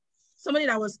somebody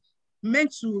that was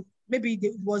meant to maybe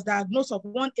it was diagnosed of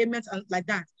one ailment and like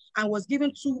that, and was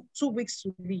given two weeks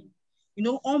to live. You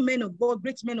know, all men of God,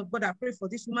 great men of God, I prayed for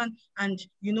this woman, and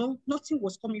you know, nothing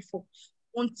was coming forth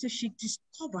until she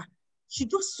discovered. She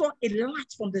just saw a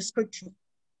light from the scripture.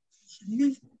 She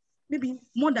lived maybe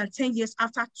more than 10 years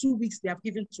after 2 weeks they have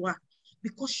given to her,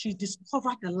 because she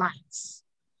discovered the lights.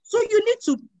 So you need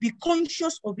to be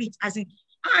conscious of it, as in,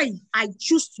 I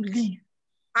choose to live.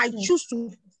 I choose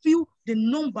to fulfill the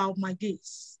number of my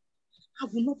days. I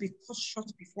will not be cut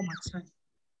short before my time.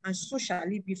 And so shall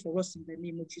it be for us in the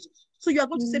name of Jesus. So you are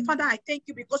going to say, Father, I thank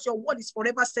you because your word is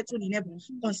forever settled in heaven.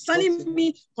 Concerning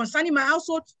me, concerning my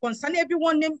household, concerning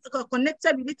everyone named,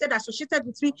 connected, related, associated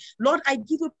with me, Lord, I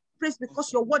give you praise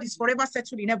because your word is forever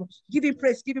settled in heaven. Give him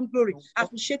praise, give him glory.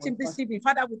 Appreciate him this evening.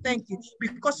 Father, we thank you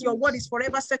because your word is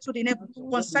forever settled in heaven.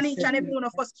 Concerning each and every one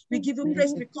of us, we give you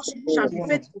praise because you shall be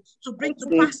faithful to bring to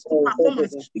pass to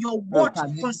performance your word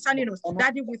concerning us.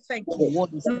 Daddy, we thank you.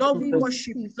 Lord, we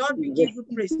worship you. Lord, we give you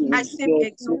praise. I say be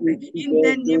exalted in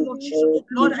the name of Jesus.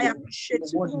 Lord, I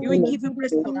appreciate you. You will give you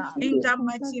praise, Lord, in the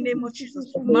mighty name of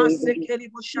Jesus.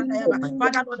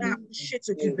 Father, Lord, I appreciate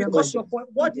you because your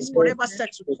word is forever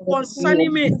settled.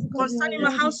 Concerning me, concerning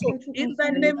my household, in the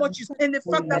name of Jesus, in the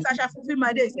fact that I shall fulfill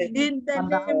my days, in the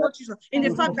name of Jesus, in the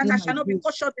fact that I shall not be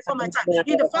cut short before my time,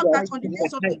 in the fact that on the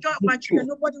days of the joy of my children,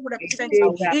 nobody will represent me,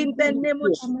 in the name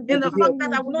of Jesus, in the fact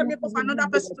that I will not labor for another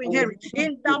person to inherit,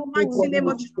 in the mighty name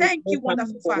of Jesus. Thank you,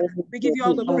 wonderful Father. We give you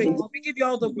all the praise, we give you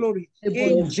all the glory.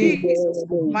 In Jesus'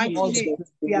 mighty name,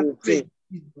 we are praying.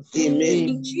 Amen.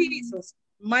 In Jesus'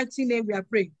 mighty name, we are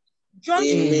praying. John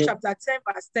chapter 10,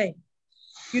 verse 10.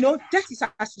 You know, death is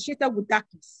associated with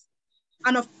darkness.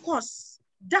 And of course,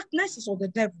 darkness is of the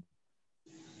devil.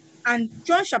 And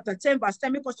John chapter 10, verse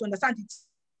 10, makes us to understand it.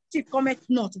 Thief cometh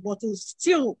not, but to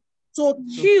steal, to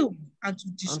kill, and to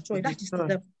destroy. That is the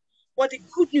devil. But the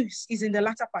good news is in the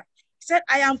latter part. He said,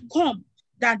 I am come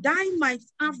that thou might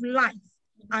have life,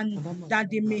 and that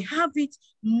they may have it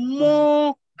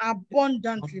more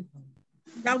abundantly.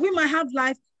 That we might have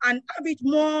life and have it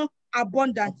more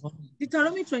abundant.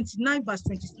 Deuteronomy 29 verse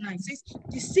 29 says,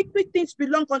 the secret things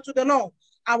belong unto the Lord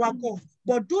our God,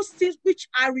 but those things which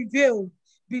are revealed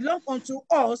belong unto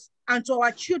us and to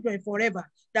our children forever,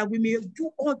 that we may do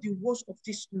all the works of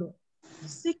this law.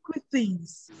 Secret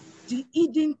things, the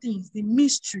hidden things, the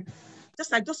mystery.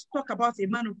 I just talk about a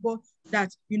man of God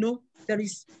that, you know, there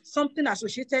is something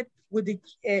associated with the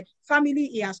family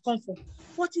he has come from.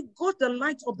 But he got the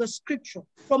light of the scripture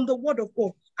from the word of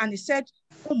God. And he said,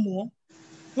 no more,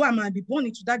 though I might be born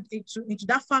into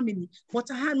that family,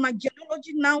 but I had my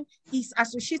genealogy now is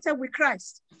associated with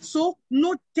Christ. So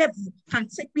no devil can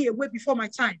take me away before my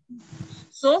time.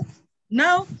 So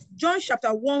now, John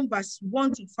chapter 1, verse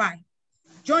 1 to 5.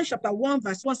 John chapter 1,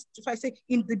 verse 1 to 5 say,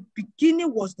 in the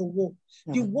beginning was the word.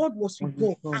 The word was with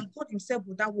God, and God himself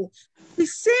was that word. The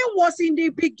same was in the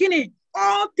beginning,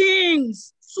 all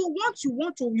things. So once you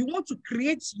want to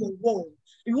create your world,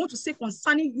 you want to say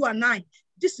concerning you and I,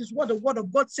 this is what the word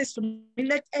of God says to me.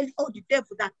 Let all the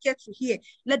devil that care to hear,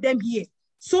 let them hear.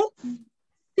 So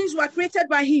things were created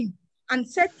by him, and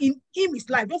said in him is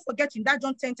life. Don't forget in that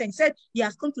John 10:10, he said he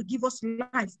has come to give us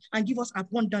life and give us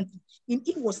abundantly. In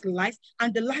him was life,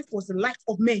 and the life was the light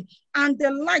of men. And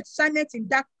the light shineth in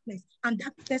darkness, and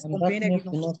darkness comprehended it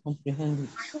not.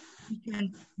 I hope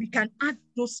we can add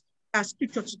those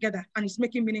scriptures together, and it's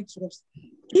making meaning to us.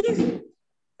 If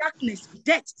darkness,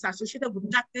 death is associated with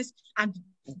darkness, and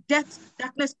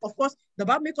darkness, of course, the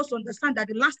Bible makes us understand that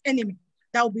the last enemy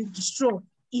that will be destroyed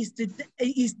is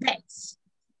death.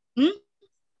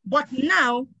 But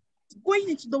now, going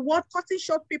into the world, cutting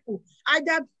short people,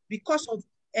 either because of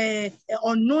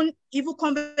unknown evil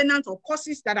covenant or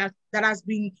causes that has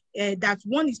been that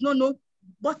one is not known.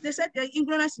 But they said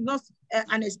ignorance is not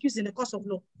an excuse in the cause of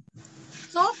law.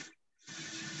 So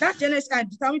that Genesis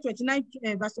Deuteronomy 29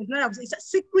 verse 29, it's a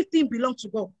secret thing belongs to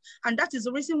God, and that is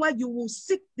the reason why you will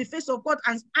seek the face of God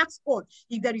and ask God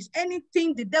if there is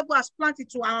anything the devil has planted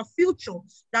to our future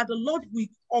that the Lord will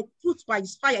uproot by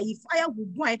his fire. If fire will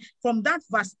burn, from that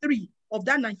verse 3 of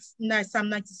that Psalm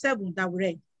 97 that we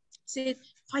read, said,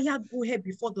 fire go ahead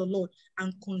before the Lord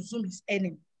and consume his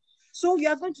enemy. So you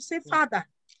are going to say, Father,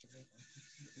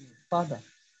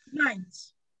 tonight,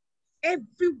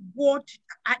 every word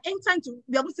I enter into,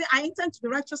 we are going to say, I enter into the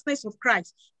righteousness of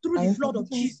Christ through the blood of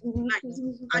Jesus tonight.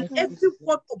 And every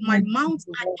word of my mouth,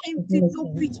 I empty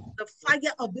with the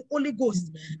fire of the Holy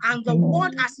Ghost. And the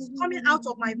word as is coming out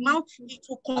of my mouth, it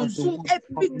will consume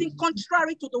everything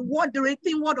contrary to the word, the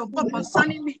written word of God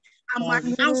concerning me and my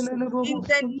household in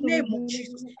the name of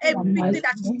Jesus. Everything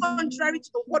that is contrary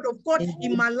to the word of God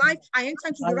in my life, I enter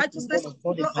into the righteousness of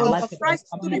Christ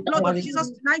through the blood of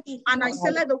Jesus tonight. And I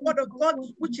say, let the word of God,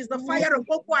 which is the fire of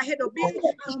God, go ahead of me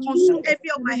and consume every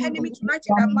of my enemy tonight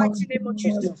in the mighty name of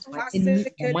Jesus.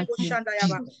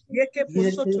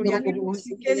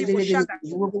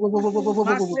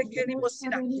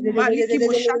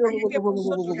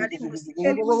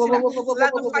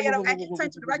 Let the fire of I enter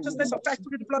into the righteousness of Christ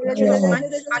through the blood of Jesus tonight,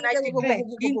 and I declare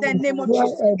in the name of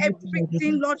Jesus,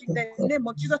 everything, Lord, in the name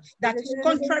of Jesus, that is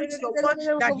contrary to your word,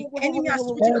 that the enemy has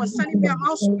spoken concerning me and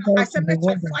house, I said, let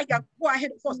your fire go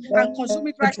ahead of us and consume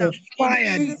it right now.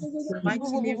 In Jesus'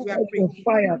 mighty name we are praying.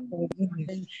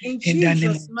 In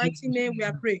Jesus' mighty name we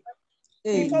are praying.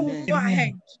 Before we go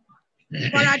ahead,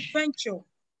 for adventure,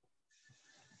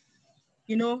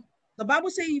 you know, the Bible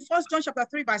says in 1 John chapter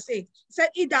 3 verse 8, it said,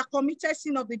 he that committed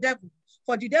sin of the devil,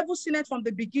 for the devil sinned from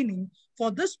the beginning.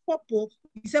 For this purpose,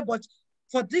 he said, but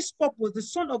for this purpose, the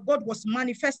Son of God was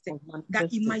manifested, that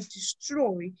he might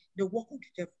destroy the work of the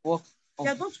devil. We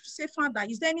are going to say, Father,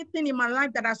 is there anything in my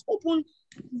life that has opened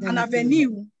an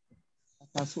avenue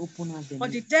for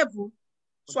the devil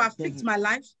to afflict my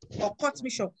life or cut me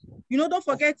short? You know, don't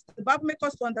forget, the Bible makes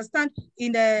us to understand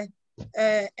in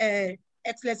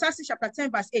Ecclesiastes chapter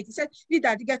 10 verse 8, he said, he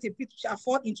that diggeth a pit shall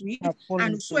fall into it,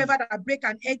 and whosoever that break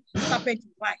an egg, serpent to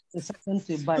bite.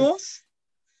 So,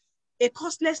 a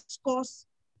costless cause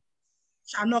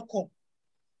shall not come.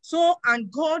 So,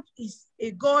 and God is a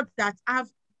God that have,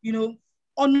 you know,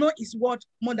 honor his word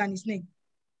more than his name.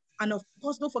 And of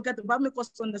course, don't forget, the Bible makes us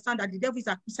to understand that the devil is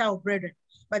accuser of brethren.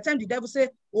 By the time the devil say,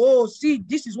 oh, see,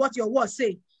 this is what your word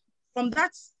say. From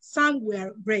that psalm we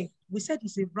read, we said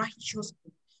it's a righteous,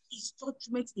 his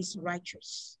judgment is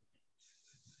righteous.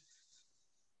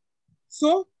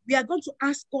 So we are going to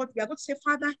ask God, we are going to say,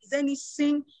 Father, is there any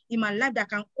sin in my life that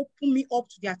can open me up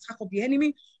to the attack of the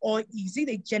enemy? Or is it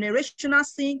a generational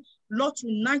sin? Lord,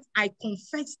 tonight I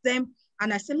confess them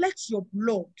and I say, let your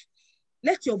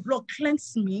blood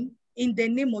cleanse me in the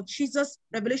name of Jesus.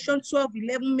 Revelation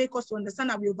 12:11 make us to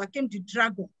understand that we overcame the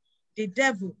dragon, the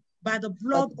devil, by the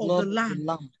blood of the Lamb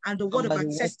and the word of our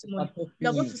testimony. We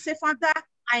are going to say, Father,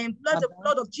 I employ the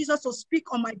blood of Jesus to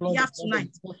speak on my behalf tonight.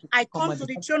 I come to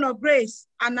the throne of grace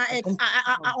and I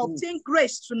obtain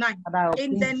grace tonight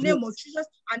in the name of Jesus.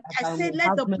 And I say,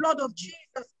 let the blood of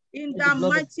Jesus in the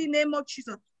mighty name of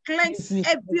Jesus cleanse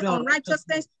every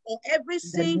unrighteousness or every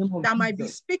sin that might be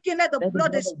speaking. Let the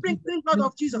blood, the sprinkling blood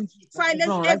of Jesus,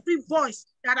 silence every voice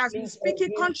that has been speaking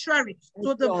contrary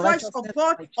to the voice of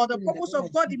God or the purpose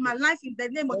of God in my life in the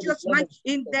name of Jesus tonight.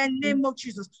 In the name of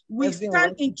Jesus, we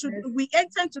enter into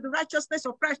the righteousness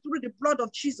of Christ through the blood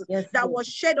of Jesus that was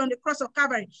shed on the cross of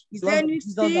Calvary. Is there any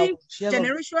sin,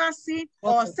 generational sin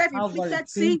or self-inflicted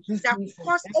sin that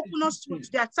cause open us to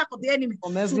the attack of the enemy?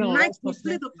 Tonight we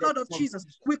plead the blood of Jesus.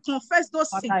 We confess those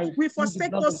sins. We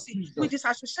forsake those sins. We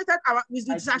disassociate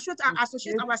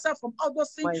ourselves from all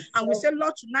those sins, and we say,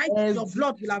 Lord, tonight your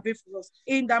blood will avail for us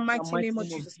in the mighty name of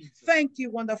Jesus. Thank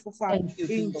you, wonderful Father.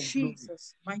 In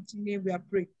Jesus' mighty name we are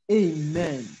praying.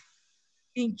 Amen.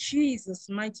 In Jesus'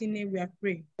 mighty name we are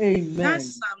praying. Amen.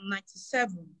 That's Psalm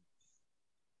 97.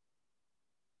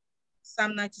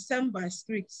 Psalm 97 verse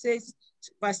 3 says,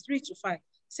 verse 3 to 5,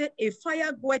 say, a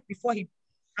fire goeth before him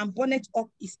and burneth up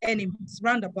his enemies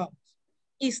round about.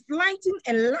 His lightning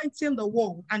enlightened the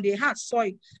world, and the heart saw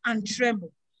it and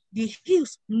trembled. The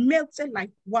hills melted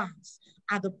like wax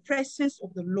at the presence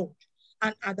of the Lord,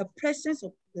 and at the presence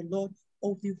of the Lord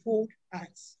of the whole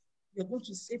earth. You're going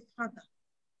to say, Father,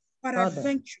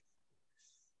 peradventure,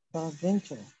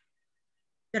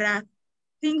 there are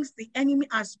things the enemy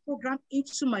has programmed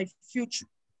into my future.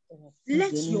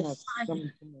 Let your fire,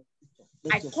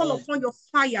 I call upon your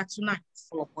fire tonight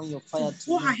to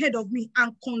go ahead of me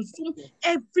and consume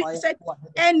every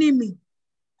enemy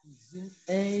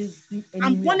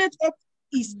and burn it up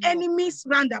his enemies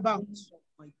round about.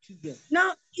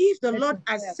 Now, if the Lord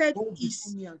has said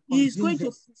he is going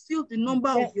to fulfill the number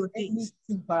of your days,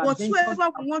 whatsoever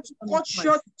we want to cut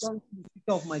short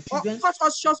or cut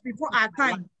us short before our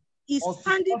time is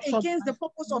standing against the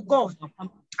purpose of God.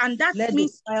 And that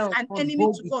means an enemy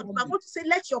to God. I'm going to say,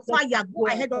 let your fire go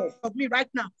ahead of me right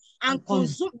now and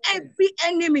consume every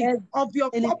enemy of your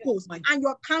purpose and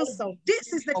your counsel.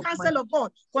 This is the counsel of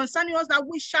God concerning us, that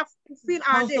we shall fulfill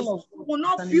our days. We will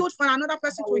not build for another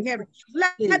person to inherit.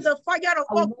 Let the fire of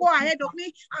God go ahead of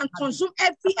me and consume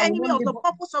every enemy of the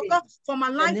purpose of God for my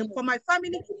life, for my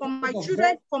family, for my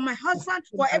children, for my husband,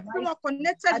 for everyone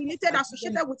connected, related,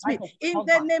 associated with me. In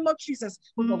the name of Jesus.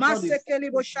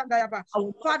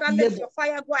 Father, let your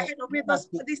fire go ahead of me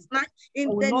this night. In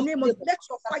the name of, let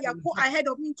your fire go ahead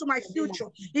of me into my future.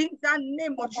 In the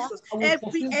name of Jesus.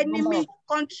 Every enemy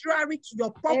contrary to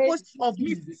your purpose of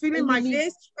me fulfilling my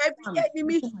days, every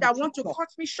enemy that want to cut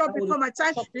me short before my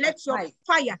time, let your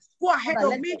fire go ahead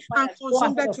of me and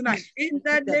consume them tonight. In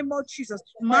the name of Jesus.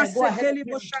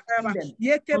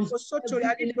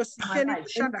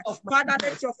 Father,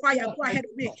 let your fire go ahead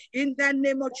of me. In the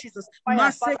name of Jesus. In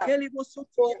Jesus'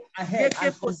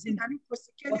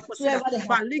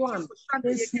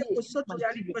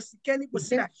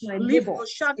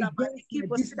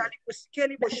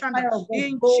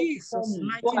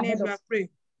 mighty name we are praying.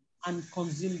 And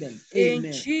consume them. Amen.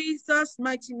 In Jesus'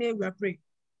 mighty name we are praying.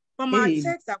 From our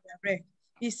text that we read,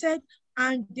 he said,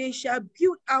 and they shall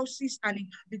build houses and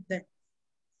inhabit them.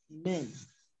 Amen.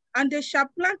 And they shall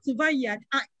plant the vineyard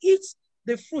and eat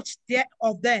the fruits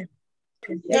of them.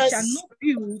 They shall not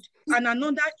build and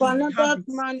another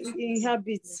man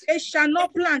inhabits. They shall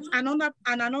not plant and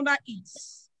another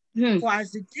eats. For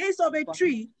as the days of a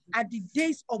tree are the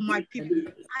days of my people.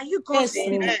 Are you God's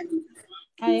people?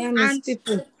 I am his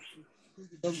people.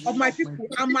 Of my people,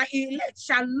 and my elect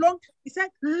shall long, he said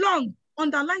long,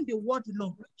 underline the word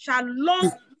long, shall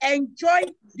long enjoy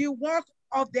the work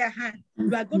of their hand.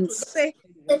 We are going to say,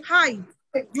 hi.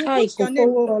 You put your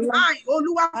name. I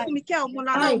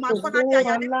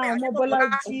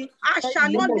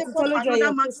shall not labor for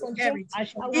another man to inherit.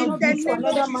 In the name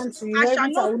of Jesus, I shall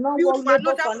not build for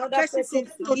another person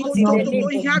to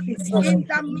inhabit. In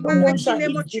the mighty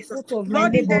name of Jesus,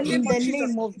 Lord, in the name of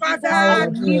Jesus,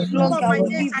 Father, the number of my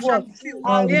days I shall fill.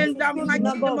 In the mighty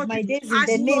name of Jesus,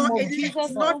 as your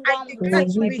elect, Lord, I declare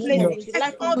to be here.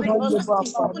 Take all the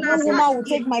justice even as I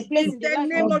take my place in the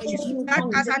name of Jesus. That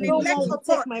as an elect of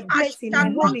God, I shall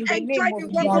not enjoy the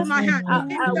work of my hand.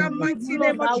 In the mighty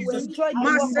name of Jesus. In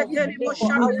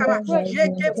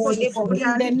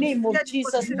the name of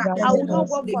Jesus, I will not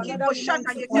work for another woman's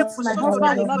husband. My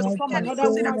husband will not become another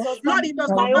woman's husband. Lord, it does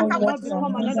My not home matter will what not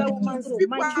become another woman's home.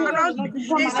 people My children will around not me.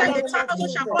 become They say another the thousand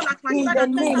woman's shall home. fall at my In side the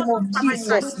and name 10,000 of by my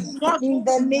side. Jesus. But In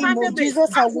the name of Jesus,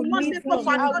 I I will will not live labor long.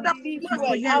 for I will another live man to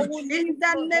well. hear I it. will In live the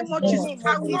well. name of In the Jesus, name I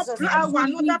of will not Jesus, plant I for will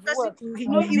another live person well. to hear.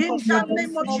 No In evil the shall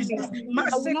name of befall Jesus, me.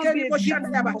 I will not be a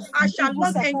victim of I shall evil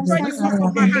not enjoy the circumstances work of in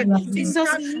my the hand. name of In Jesus. the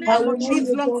I name will of Jesus. live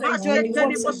long to enjoy the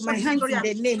works of my hands in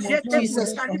the name of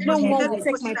Jesus. No one will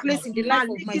take my place in the life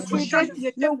of my children.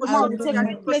 No woman will take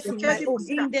my place in my home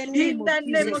in the name In of the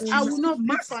name of Jesus. I Jesus. will not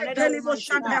bid for another woman's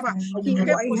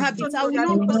inhabit. I will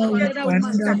not bid for another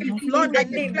woman's Lord, in I the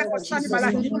name declare of concerning my Jesus.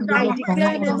 life. In the I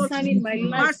declare mighty name of Jesus. concerning my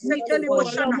life,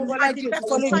 I declare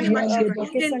concerning my children.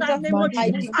 In the name of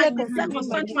I Jesus. I declare declare concerning my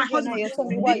concerning my children, husband.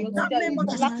 Ayotomiwa, In the Yosuda, name of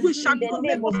Jesus. Yobola. We shall In the not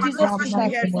name labor of for another Jesus, we man to shall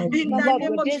hear. fulfill the In the number of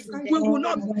name your of days Jesus. in the We will name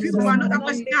not of build Jesus. for I will another not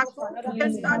person. labor for another In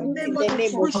person the name in of the Jesus.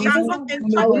 name We of shall Jesus. not I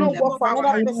enjoy will the not labor work of for our another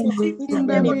hand. person's In fruit the in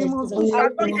the name of name Jesus. of Jesus. We I shall will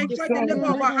not not enjoy the destroy labor of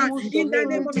anyone our hand. in the In the name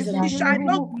name of of Jesus. Jesus. We In the shall name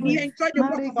not of Jesus. enjoy the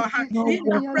work of our hand. In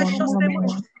the precious name of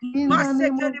Jesus. In the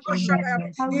name of Jesus,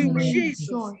 I In will Jesus'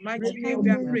 enjoy. mighty I name we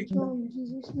will are praying. enjoy in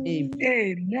Jesus' name.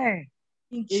 Amen.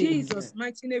 In Jesus'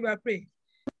 mighty name we are praying.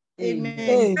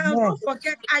 Amen. Now, don't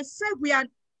forget, I said we are,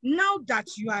 now that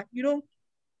you are,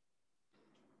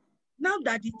 now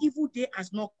that the evil day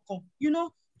has not come, you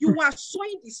are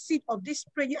sowing the seed of this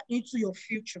prayer into your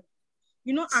future.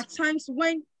 At times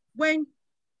when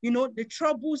the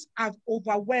troubles have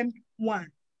overwhelmed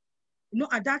one,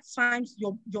 at that times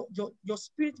your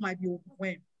spirit might be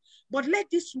overwhelmed. But let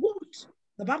this word,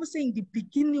 the Bible says in the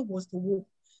beginning was the word.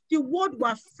 The word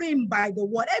was framed by the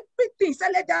word. Everything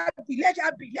said, let that be, let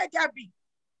that be, let that be.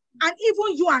 And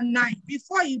even you and I,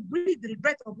 before he breathed the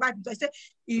breath of life,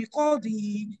 he called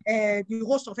the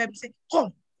host of heaven, say,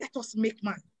 come, let us make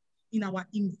man in our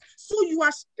image. So you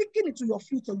are speaking into your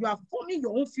future. You are forming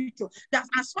your own future. That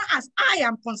as far as I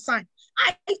am concerned,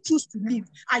 I choose to live.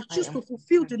 I choose to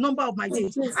fulfill the number of my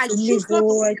days. I choose not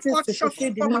to cut short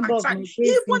before my time.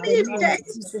 Even if death,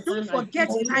 don't forget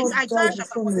in Isaiah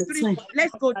chapter 43.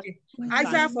 Let's go there.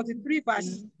 Isaiah 43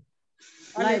 verse.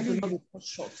 Life will not be cut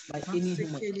short by any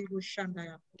human.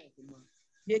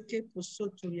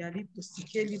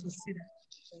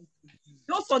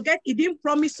 Don't forget, he didn't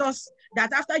promise us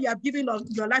that after you have given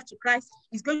your life to Christ,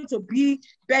 it's going to be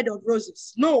bed of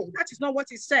roses. No, that is not what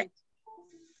he said.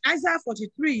 Isaiah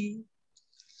 43.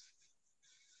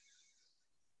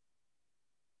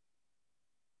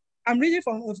 I'm reading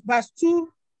from verse 2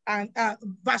 and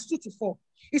verse 2 to 4.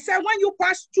 He said, when you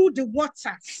pass through the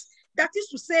waters, that is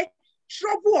to say,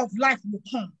 trouble of life will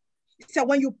come. He said,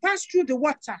 when you pass through the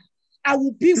water, I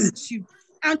will be with you.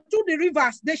 And through the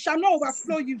rivers, they shall not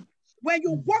overflow you. When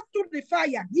you walk through the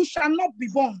fire, you shall not be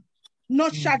burned.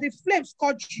 nor shall the flames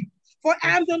scorch you. For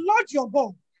I am the Lord your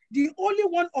God, the only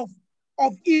one of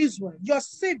Israel, your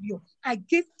Savior. I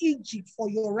gave Egypt for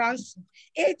your ransom,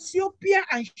 Ethiopia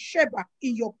and Sheba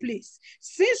in your place.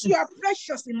 Since you are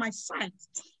precious in my sight,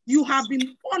 you have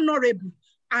been honorable,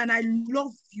 and I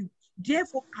love you.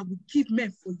 Therefore, I will give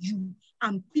men for you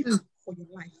and people for your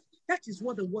life. That is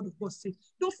what the word of God says.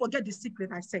 Don't forget the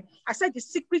secret I said. I said the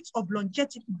secret of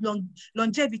longevity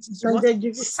is what?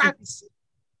 Service.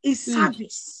 Is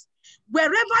service.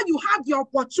 Wherever you have the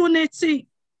opportunity,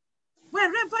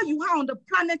 wherever you are on the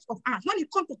planet of earth, when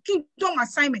it comes to kingdom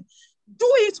assignment, do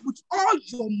it with all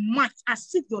your might as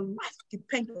if your life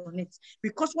depends on it.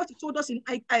 Because what he told us in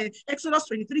Exodus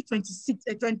 23, 26,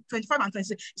 25 and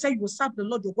 26, he said, you will serve the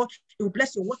Lord your God, he will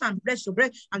bless your water and bless your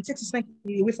bread and take his strength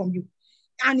away from you.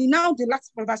 And now the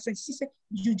last verse 26 said,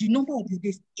 you the number of your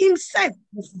days himself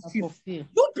will fulfill.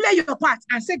 You play your part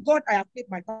and say, God, I have played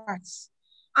my parts.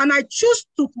 And I choose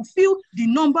to fulfill the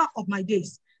number of my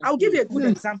days. I'll give you a good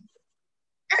example.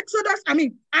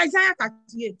 Isaiah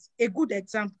 38, a good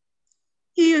example.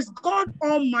 He is God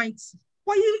Almighty.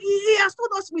 But he has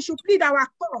told us we should plead our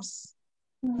cause.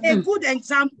 A good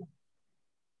example.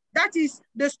 That is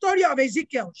the story of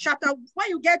Ezekiel. Chapter. When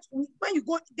you get home,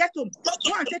 go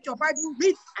and take your Bible,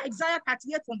 read Isaiah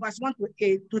 38 from verse 1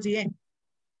 to the end.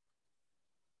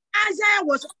 Isaiah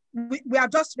we are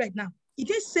just read now. He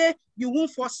didn't say you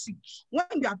won't fall sick. When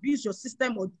you abuse your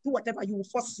system or do whatever, you will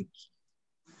fall sick.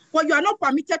 But you are not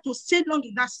permitted to stay long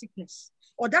in that sickness.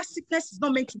 Or that sickness is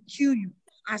not meant to kill you.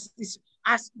 As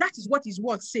that is what his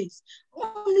word says.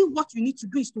 Only what you need to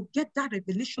do is to get that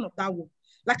revelation of that word.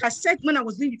 Like I said when I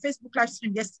was doing the Facebook live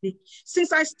stream yesterday,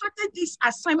 since I started this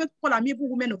assignment called Amiable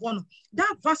Women of Honor,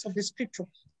 that verse of the scripture,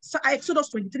 Exodus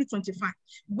 23, 25,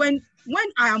 when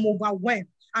I am overwhelmed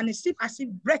and as if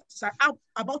breaths are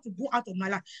about to go out of my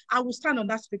life, I will stand on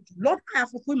that scripture. Lord, I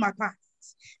have fulfilled my part.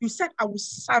 You said I will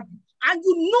serve you, and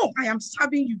you know I am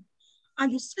serving you.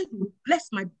 And you said you will bless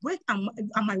my bread and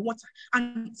my water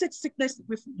and take sickness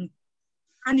away from me.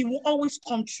 And it will always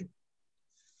come true.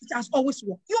 It has always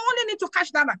worked. You only need to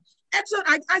catch that back.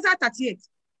 Isaiah 38.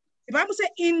 The Bible says,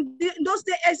 in those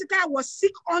days, Ezekiel was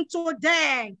sick unto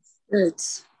death.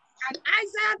 Right. And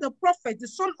Isaiah the prophet, the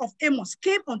son of Amos,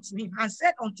 came unto him and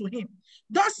said unto him,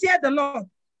 thus saith the Lord,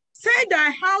 set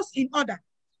thy house in order,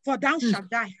 for thou shalt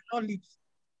die and not live.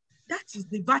 That is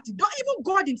the verdict. Don't even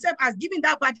God himself has given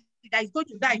that verdict that is going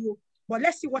to die you. But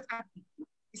let's see what happened.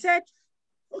 He said,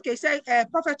 okay, he said,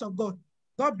 prophet of God,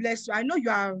 God bless you. I know you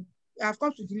have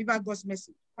come to deliver God's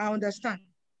message. I understand.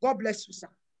 God bless you, sir.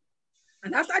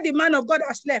 And after the man of God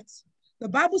has left, the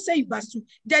Bible says in verse 2,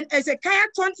 then Ezekiel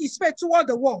turned his face toward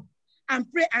the wall and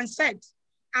prayed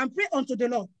unto the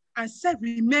Lord and said,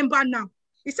 remember now.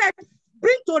 He said,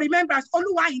 bring to remembrance,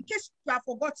 Oluwa, in case you have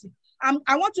forgotten.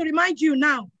 I want to remind you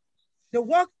now, the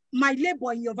work, my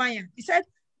labor in your vineyard. He said,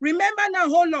 remember now,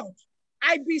 oh Lord,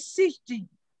 I beseech thee,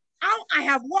 how I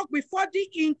have walked before thee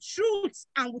in truth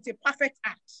and with a perfect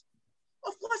heart.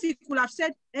 Of course, he could have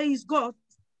said, hey, it's God.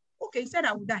 Okay, he said,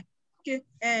 I will die. Okay,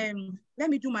 let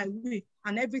me do my will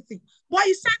and everything. But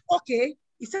he said, okay,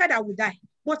 he said, I will die.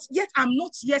 But yet, I'm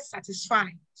not yet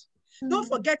satisfied. Don't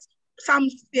forget, Psalm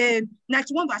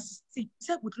 91 verse 6, he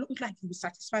said, would look like he will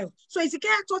satisfy us. So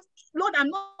Ezekiel thought, Lord, I'm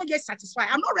not yet satisfied.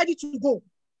 I'm not ready to go.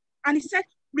 And he said,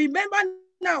 remember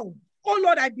now, oh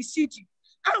Lord, I beseech you,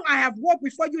 how I have walked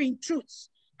before you in truth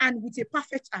and with a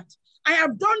perfect heart. I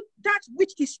have done that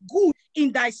which is good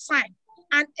in thy sight.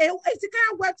 And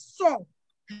Ezekiel wept so.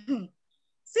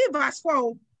 See verse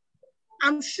 4.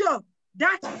 I'm sure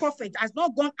that prophet has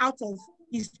not gone out of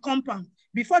his compound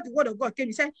before the word of God came.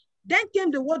 He said, then came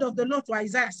the word of the Lord to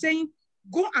Isaiah, saying,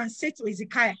 go and say to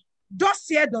Ezekiel, thus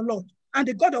saith the Lord, and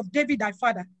the God of David thy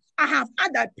father, I have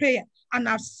heard thy prayer, and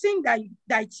have seen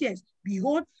thy tears.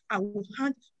 Behold, I will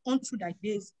hand unto thy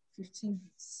days 15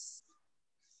 days.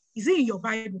 Is it in your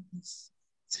Bible, please?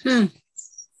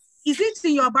 Is it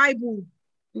in your Bible?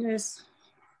 Yes.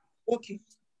 Okay.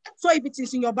 So if it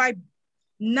is in your Bible,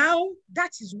 now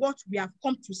that is what we have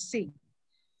come to say.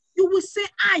 You will say,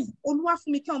 I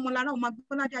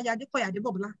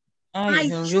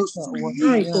choose to live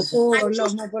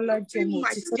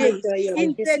my days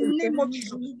in the name of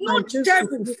Jesus. No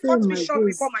devil will cut me short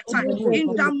before my time. In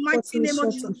the mighty name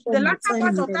of Jesus. The latter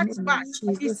part of that verse,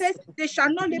 he says, they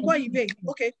shall not labor in vain.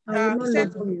 Okay.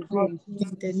 Isaiah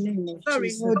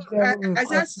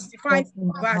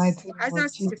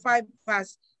 65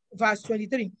 verse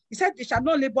 23. He said, they shall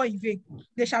not labor in vain.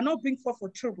 They shall not bring forth for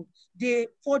trouble.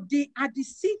 For they are the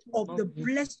seed of the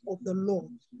blessed of the Lord,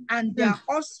 and their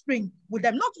offspring with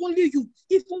them. Not only you,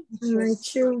 even with your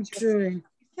children.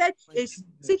 said, a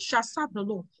seed shall serve the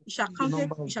Lord. It shall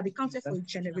be counted for a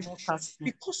generation.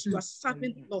 Because you are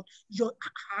serving the Lord, your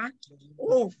heart,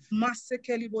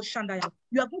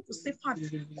 you are going to say, Father,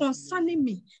 concerning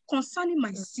me, concerning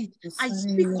my seed, I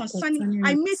speak concerning,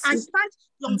 I stand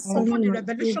upon the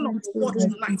revelation of your word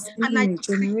tonight, and I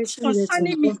decree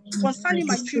concerning me, concerning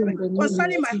my children,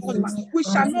 concerning my husband, we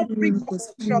shall not bring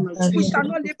forth trouble, we shall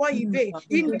not labor in vain.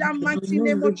 In the mighty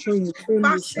name of Jesus,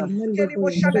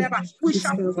 we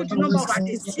shall fulfill the number of our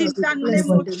days. In the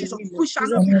name of Jesus, we shall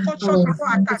not be cut short before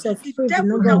our time. The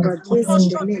devil that will cut us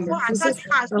short before our time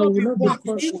has not been born.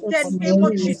 In the name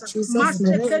of Jesus,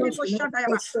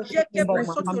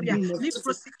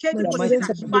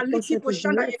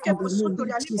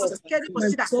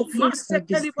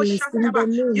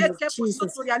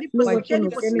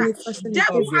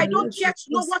 devil, I don't yet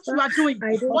know what you are doing,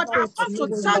 but I've come to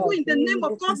tell you in the name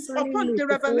of God, upon the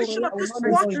revelation of this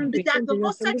word, that the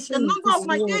Lord said, the number of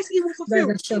my days he will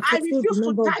fulfill. I refuse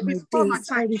to die before my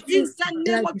time. In the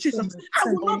name of Jesus, I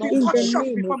will not be cut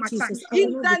short before my time.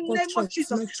 In the name of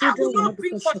Jesus, I will not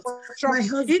bring forth for trouble.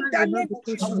 In the name of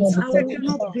Jesus, I will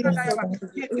not be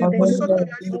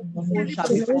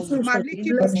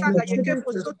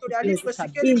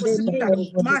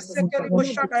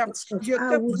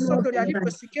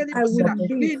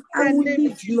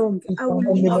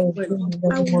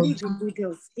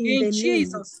in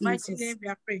Jesus' mighty name we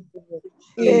are praying.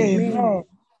 Amen.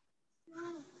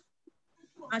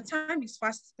 Our time is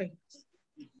fast spent,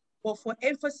 but for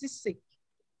emphasis sake,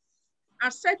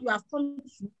 I've said you have come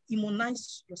to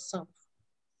immunize yourself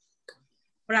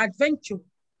for adventure.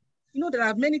 You know, there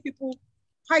are many people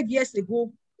 5 years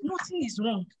ago, nothing is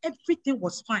wrong. Everything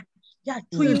was fine. They are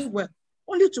doing well.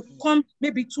 Only to come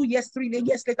maybe 2 years, 3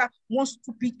 years later, one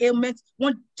stupid ailment,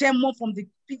 one demon from the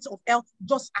pits of hell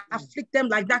just afflict them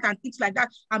like that and things like that.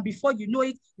 And before you know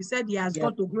it, he said he has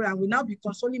gone to glory, and we now be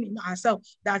consoling in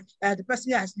ourselves that the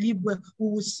person has lived well. We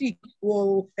will see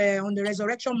on the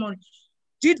resurrection morning.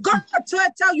 Did God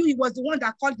tell you he was the one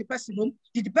that called the person home?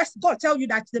 Did the best God tell you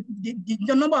that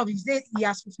the number of his days he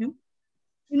has fulfilled?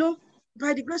 You know,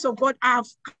 by the grace of God, I've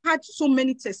had so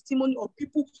many testimonies of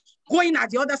people going at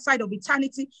the other side of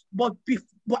eternity, but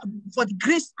for the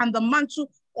grace and the mantle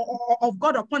of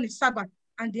God upon his servant,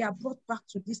 and they are brought back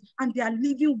to this, and they are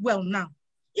living well now.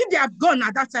 If they are gone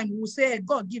at that time, we will say,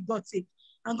 God give, God take.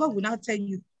 And God will now tell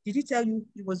you, did he tell you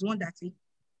he was the one that take?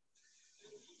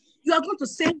 You are going to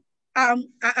say,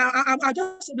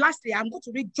 lastly, I'm going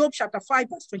to read Job chapter 5,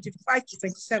 verse 25 to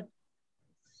 27.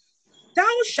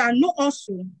 Thou shalt know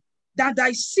also that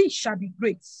thy seed shall be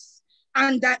great,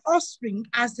 and thy offspring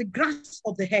as the grass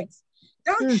of the earth.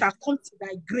 Thou shalt come to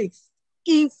thy grave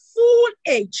in full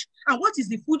age. And what is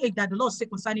the full age that the Lord said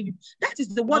concerning you? That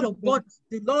is the word of God,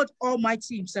 the Lord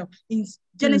Almighty himself, in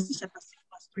Genesis chapter 6,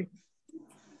 verse 3.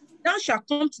 Thou shalt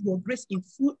come to your grace in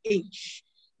full age,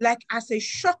 like as a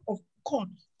shock of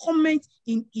corn cometh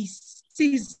in his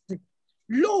season.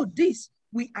 Lo, this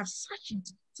we have searched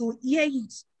it to hear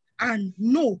it, and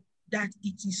know that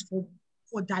it is for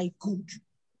thy good.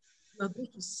 You are going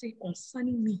to say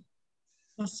concerning me,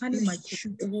 concerning my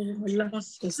children,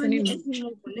 concerning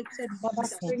everyone connected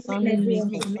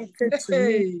to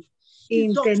me.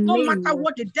 It does not matter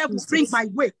what the devil brings my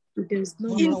way.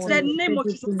 In the name of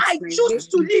Jesus, I choose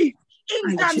to live.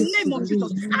 In the name of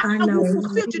Jesus, I will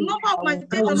fulfill the number of my days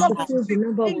the Lord will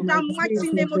fulfill. In the mighty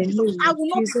name of Jesus, I will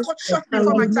not be cut short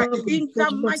before my time. In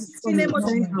the mighty name of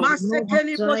Jesus, it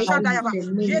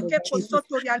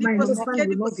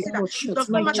does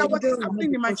not matter what is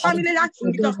happening in my family life.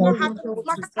 It does not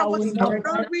matter what is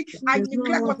around me. I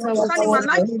declare concerning my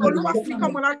life, I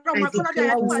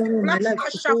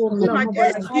shall fulfill my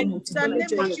days in the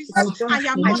name of Jesus. I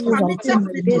am not permitted to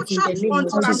be cut short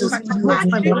until I'm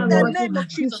satisfied. In the name of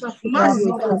Jesus, in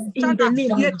the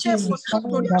name of Jesus,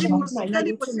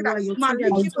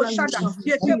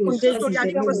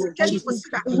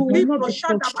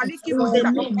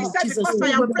 he said, because I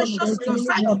am precious in your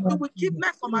sight, you will keep me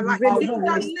for my life. In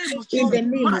the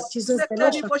name of Jesus,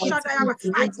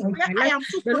 I declare I am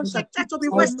too protected to be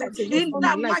wasted. In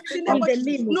the mighty name of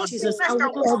Jesus, no sickness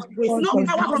can waste me, no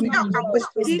power from hell can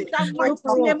waste me. In the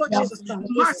mighty name of Jesus,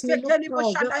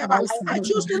 I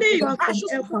choose to live. I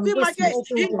choose to fulfill my days.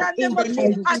 In the name of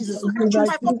Jesus, I choose to fulfill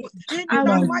my purpose. In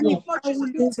the mighty name of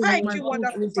Jesus, thank you,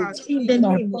 wonderful Father. In the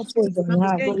name of Jesus,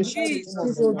 In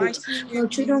Jesus' mighty name,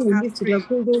 children will live to their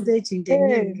good old age in the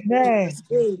name of Jesus.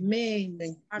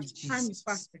 Amen. Our time is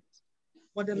fast,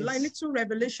 but the little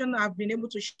revelation I've been able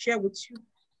to share with you,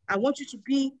 I want you to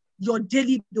be your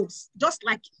daily dose, just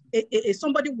like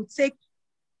somebody would take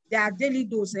There are daily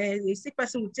dose. A sick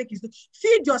person will take his dose.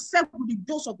 Feed yourself with the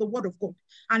dose of the word of God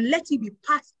and let it be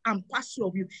part and parcel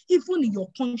of you, even in your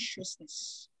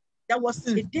consciousness. There was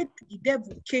a day the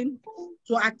devil came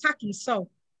to attack himself,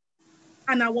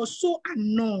 and I was so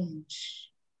annoyed.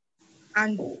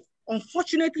 And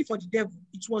unfortunately for the devil,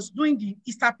 it was during the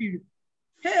Easter period.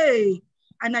 Hey,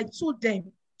 and I told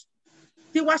them,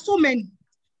 there were so many.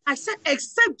 I said,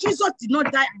 except Jesus did not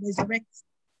die and resurrect.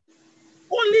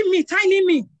 Only me, tiny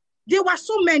me. There were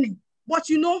so many, but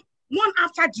one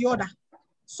after the other.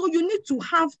 So you need to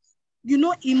have,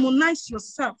 immunize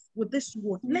yourself with this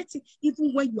word. Let it,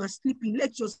 even when you are sleeping,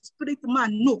 let your spirit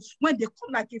man know when they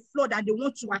come like a flood and they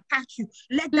want to attack you.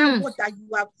 Let that word that you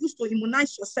have used to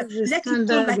immunize yourself, let it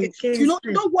come like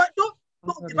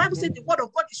the Bible says the word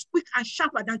of God is quick and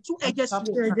sharper than two-edged sword.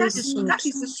 That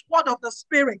is the sword of the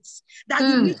spirit that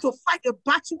you need to fight the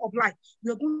battle of life.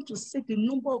 You're going to say the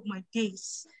number of my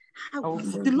days.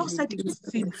 The Lord said it will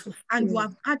fulfill, and you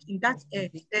have had in that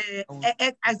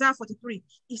Isaiah 43.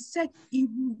 He said he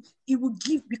will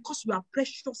give because you are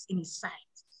precious in His sight.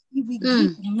 He will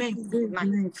give men for life.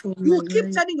 You will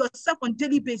keep telling yourself on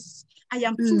daily basis, I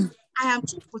am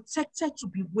too protected to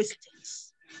be wasted.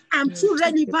 I'm too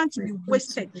relevant to be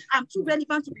wasted. I'm too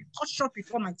relevant to be cut short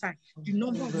before my time. The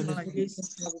number of my days.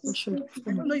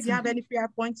 I don't know if you have any prayer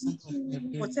points.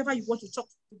 Whatever you want to talk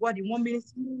to God in 1 minute,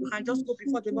 you can just go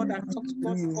before the Lord and talk to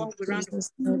God before we round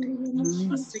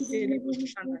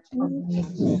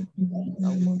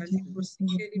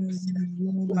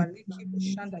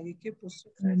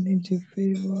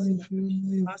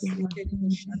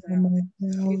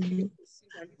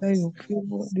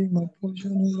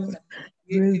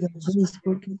Grace and grace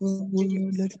spoken for Lord,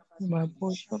 let it be my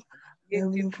portion.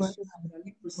 Heavenly Father,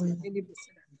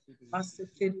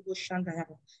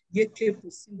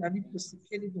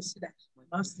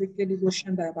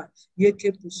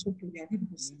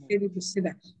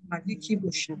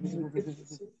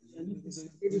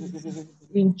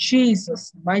 in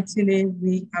Jesus' mighty name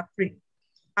we are praying.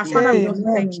 Our Father, we also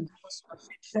thank you.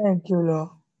 Thank you, Lord.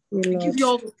 We give you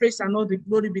all the praise and all the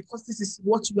glory because this is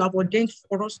what you have ordained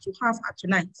for us to have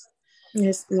tonight.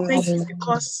 Yes, Lord. Thank you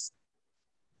because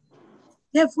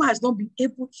the devil has not been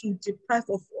able to deprive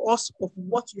of us of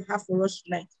what you have for us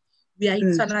tonight. We are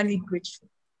eternally grateful.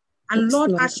 And Yes,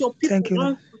 Lord, Lord. as your people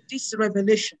run through this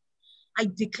revelation, I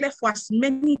declare for as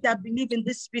many that believe in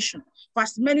this vision, for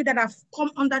as many that have come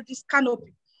under this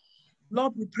canopy,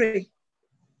 Lord, we pray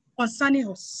concerning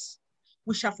us,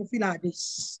 we shall fulfill our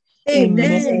days. In the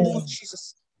name of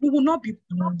Jesus, we will not be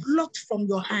blocked from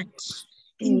your hand.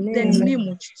 In the name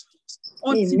of Jesus,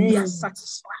 until we are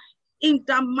satisfied. In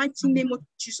the mighty name of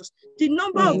Jesus, the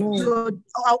number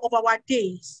of our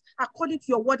days, according to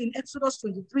your word in Exodus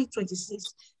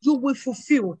 23:26, you will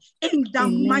fulfill in the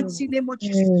mighty name of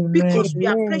Jesus, because we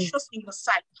are precious in your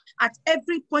sight. At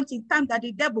every point in time that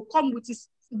the devil come with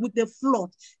the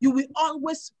flood, you will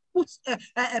always put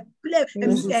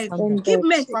give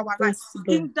men for our life.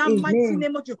 In the mighty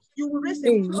name of Jesus, you will raise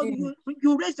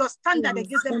you raise your standard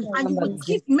against them, and you will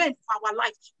give men for our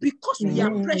life because we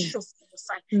are precious in your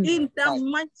sight. In the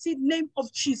mighty name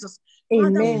of Jesus,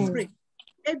 Father, we pray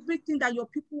everything that your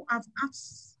people have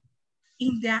asked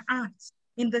in their hearts,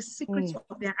 in the secrets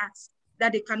of their hearts,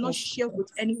 that they cannot share with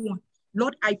anyone.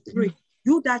 Lord, I pray.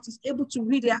 You that is able to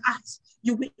read their hearts,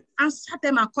 you will answer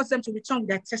them and cause them to return with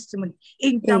their testimony.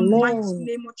 In the mighty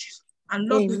name of Jesus. And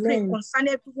Lord, we pray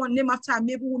concerning everyone, name after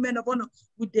Amiable women of honor,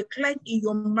 we declare in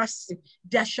your mercy,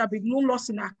 there shall be no loss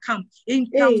in our camp.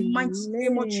 In the mighty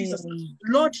name of Jesus.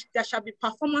 Lord, there shall be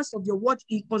performance of your word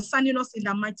concerning us in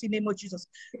the mighty name of Jesus.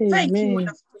 Thank you,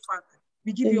 wonderful Father.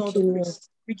 We give you all the praise.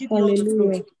 We give you all the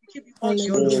glory. We give you all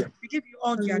the honor. We give you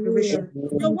all the adoration.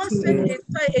 Your word said,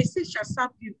 a seed shall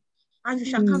serve you, and you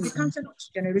shall be counted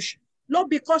unto generation. Lord,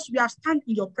 because we have stand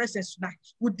in your presence tonight,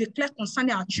 we declare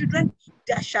concerning our children,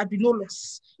 there shall be no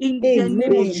loss. In the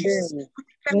name of Jesus, we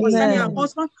declare concerning our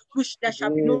husband, which there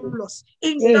shall be no loss.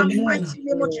 In the mighty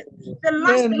name of Jesus, the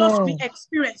last loss we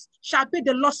experience shall be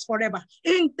the loss forever.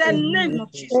 In the name of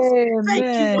Jesus. Thank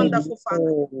you, wonderful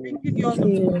Father. We give you all the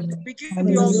glory. We give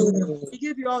you all the glory. We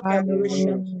give you all the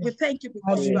adoration. We thank you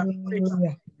because you are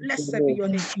faithful. Blessed be your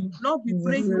name. Lord, we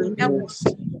pray you will help us,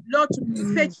 Lord, to be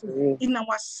faithful in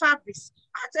our service.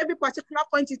 At every particular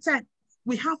point in time,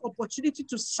 we have opportunity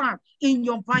to serve in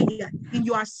your vineyard, in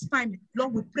your assignment.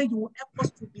 Lord, we pray you will help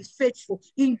us to be faithful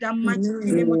in the mighty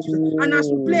name of Jesus. And as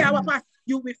we play our part,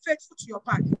 you will be faithful to your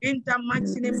part in the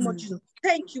mighty name of Jesus.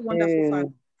 Thank you, wonderful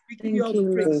Father. We give you all the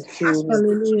praise. As we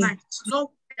speak tonight, Lord,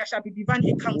 there shall be divine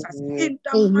encounters in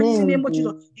the mighty name of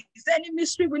Jesus. Is there any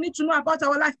mystery we need to know about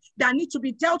our life that need to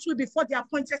be dealt with before the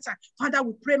appointed time? Father,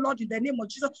 we pray, Lord, in the name of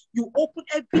Jesus, you open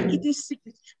every hidden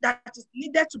secret that is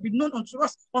needed to be known unto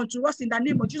us in the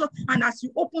name of Jesus. And as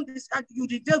you open this, you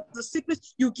reveal the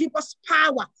secrets, you give us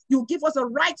power, you give us a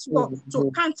right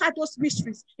to counter those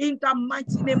mysteries in the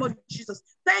mighty name of Jesus.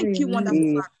 Thank you, wonderful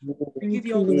Father. We give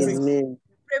you all the praise.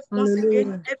 We pray once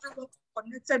again, everyone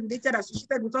connected, related,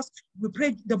 associated with us. We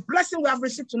pray the blessing we have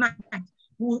received tonight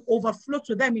will overflow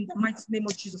to them in the mighty name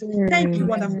of Jesus. Thank you,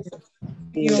 wonderful Father.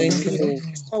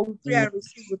 So we pray and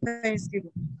receive with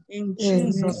thanksgiving. In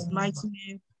Jesus' mighty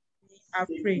name, we have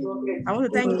prayed. I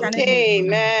want to thank each and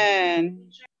every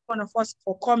one of us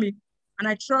for coming. And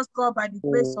I trust God, by the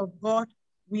grace of God,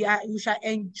 we shall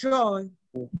enjoy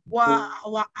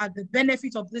the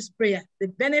benefit of this prayer. The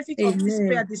benefit of this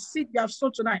prayer, the seed we have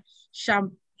sown tonight,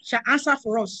 shall answer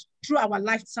for us through our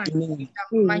lifetime in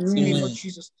the mighty name of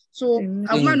Jesus. So,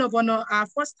 a woman of honor, our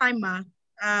first timer,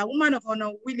 woman of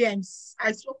honor Williams,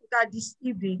 I spoke with her this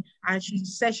evening and she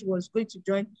said she was going to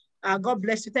join. God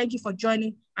bless you. Thank you for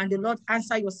joining, and the Lord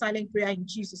answer your silent prayer in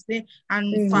Jesus' name.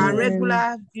 And for our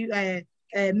regular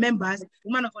members,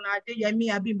 woman of honor Yemi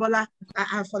Abimbola,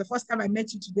 for the first time I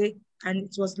met you today, and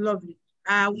it was lovely.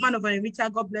 Woman of honor Rita,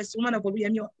 God bless you. Woman of honor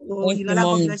Yemi Oyilola,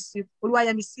 God bless you.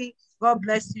 Oluwayemi, God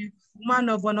bless you. Woman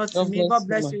of honor to me, God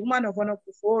bless you. Woman of honor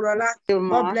Kuforola,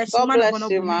 God bless you. Woman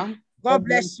of honor, God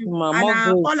bless you. And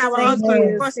all our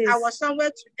husbands, because I was somewhere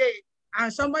today,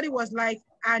 and somebody was like,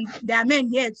 and there are men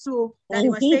here too, that they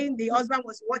were saying the husband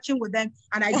was watching with them,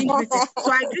 and I didn't greet it.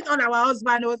 So I greet all our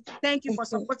husbands. Thank you for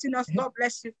supporting us. God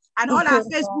bless you. And all our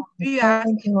Facebook viewers,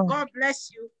 God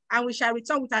bless you. And we shall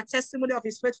return with our testimony of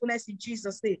his faithfulness in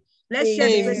Jesus' name. Let's share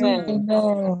the grace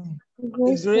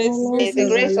The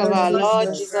grace of our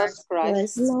Lord Jesus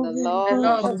Christ, the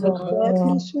love of God,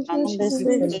 and the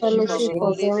sweet fellowship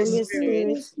of the Holy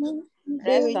Spirit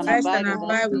rest and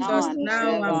abide with us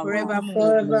now and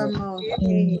forevermore.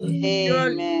 Amen.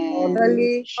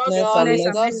 Surely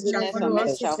God's goodness and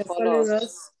mercy shall follow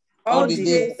us all the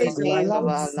days of our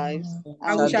lives,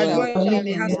 and we shall dwell in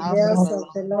the house of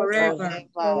the Lord forever.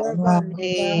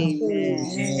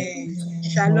 Amen.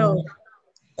 Shalom.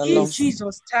 If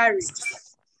Jesus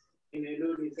tarries,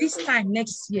 this time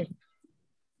next year,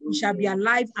 we shall be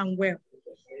alive and well.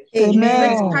 In a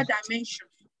greater dimension,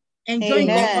 enjoying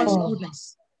God's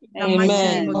goodness. In the mighty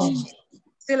name of Jesus.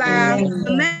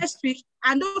 Till next week.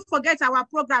 And don't forget our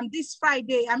program this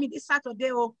Friday, this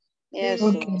Saturday,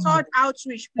 third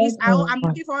outreach. Please, I'm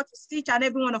looking forward to see each and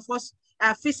every one of us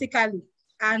physically.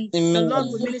 And the Lord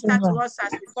will minister to us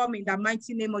as we come in the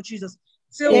mighty name of Jesus.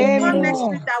 So we'll come next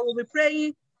week that we'll be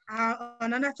praying on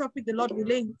another topic the Lord will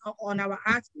lay on our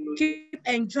hearts. Keep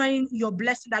enjoying your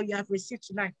blessing that you have received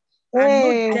tonight. And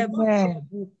no devil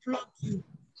will plug you,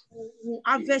 will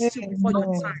harvest you before your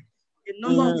time. The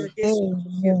number of your days will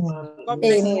fulfill. God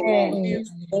bless you.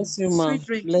 Bless you, ma.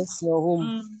 Bless your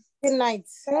home. Good night.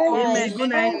 Amen. Good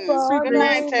night. Good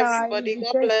night, everybody.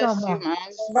 God bless you, man.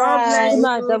 God bless you.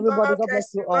 Good night, everybody. God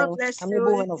bless you all. God bless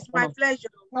you. It's my pleasure.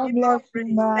 God bless you,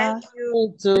 ma. Thank you.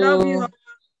 Love you.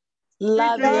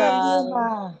 Love you.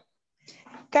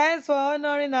 Thanks for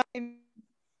honoring us.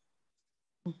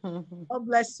 God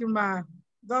bless you, ma.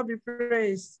 God be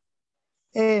praised.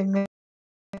 Amen.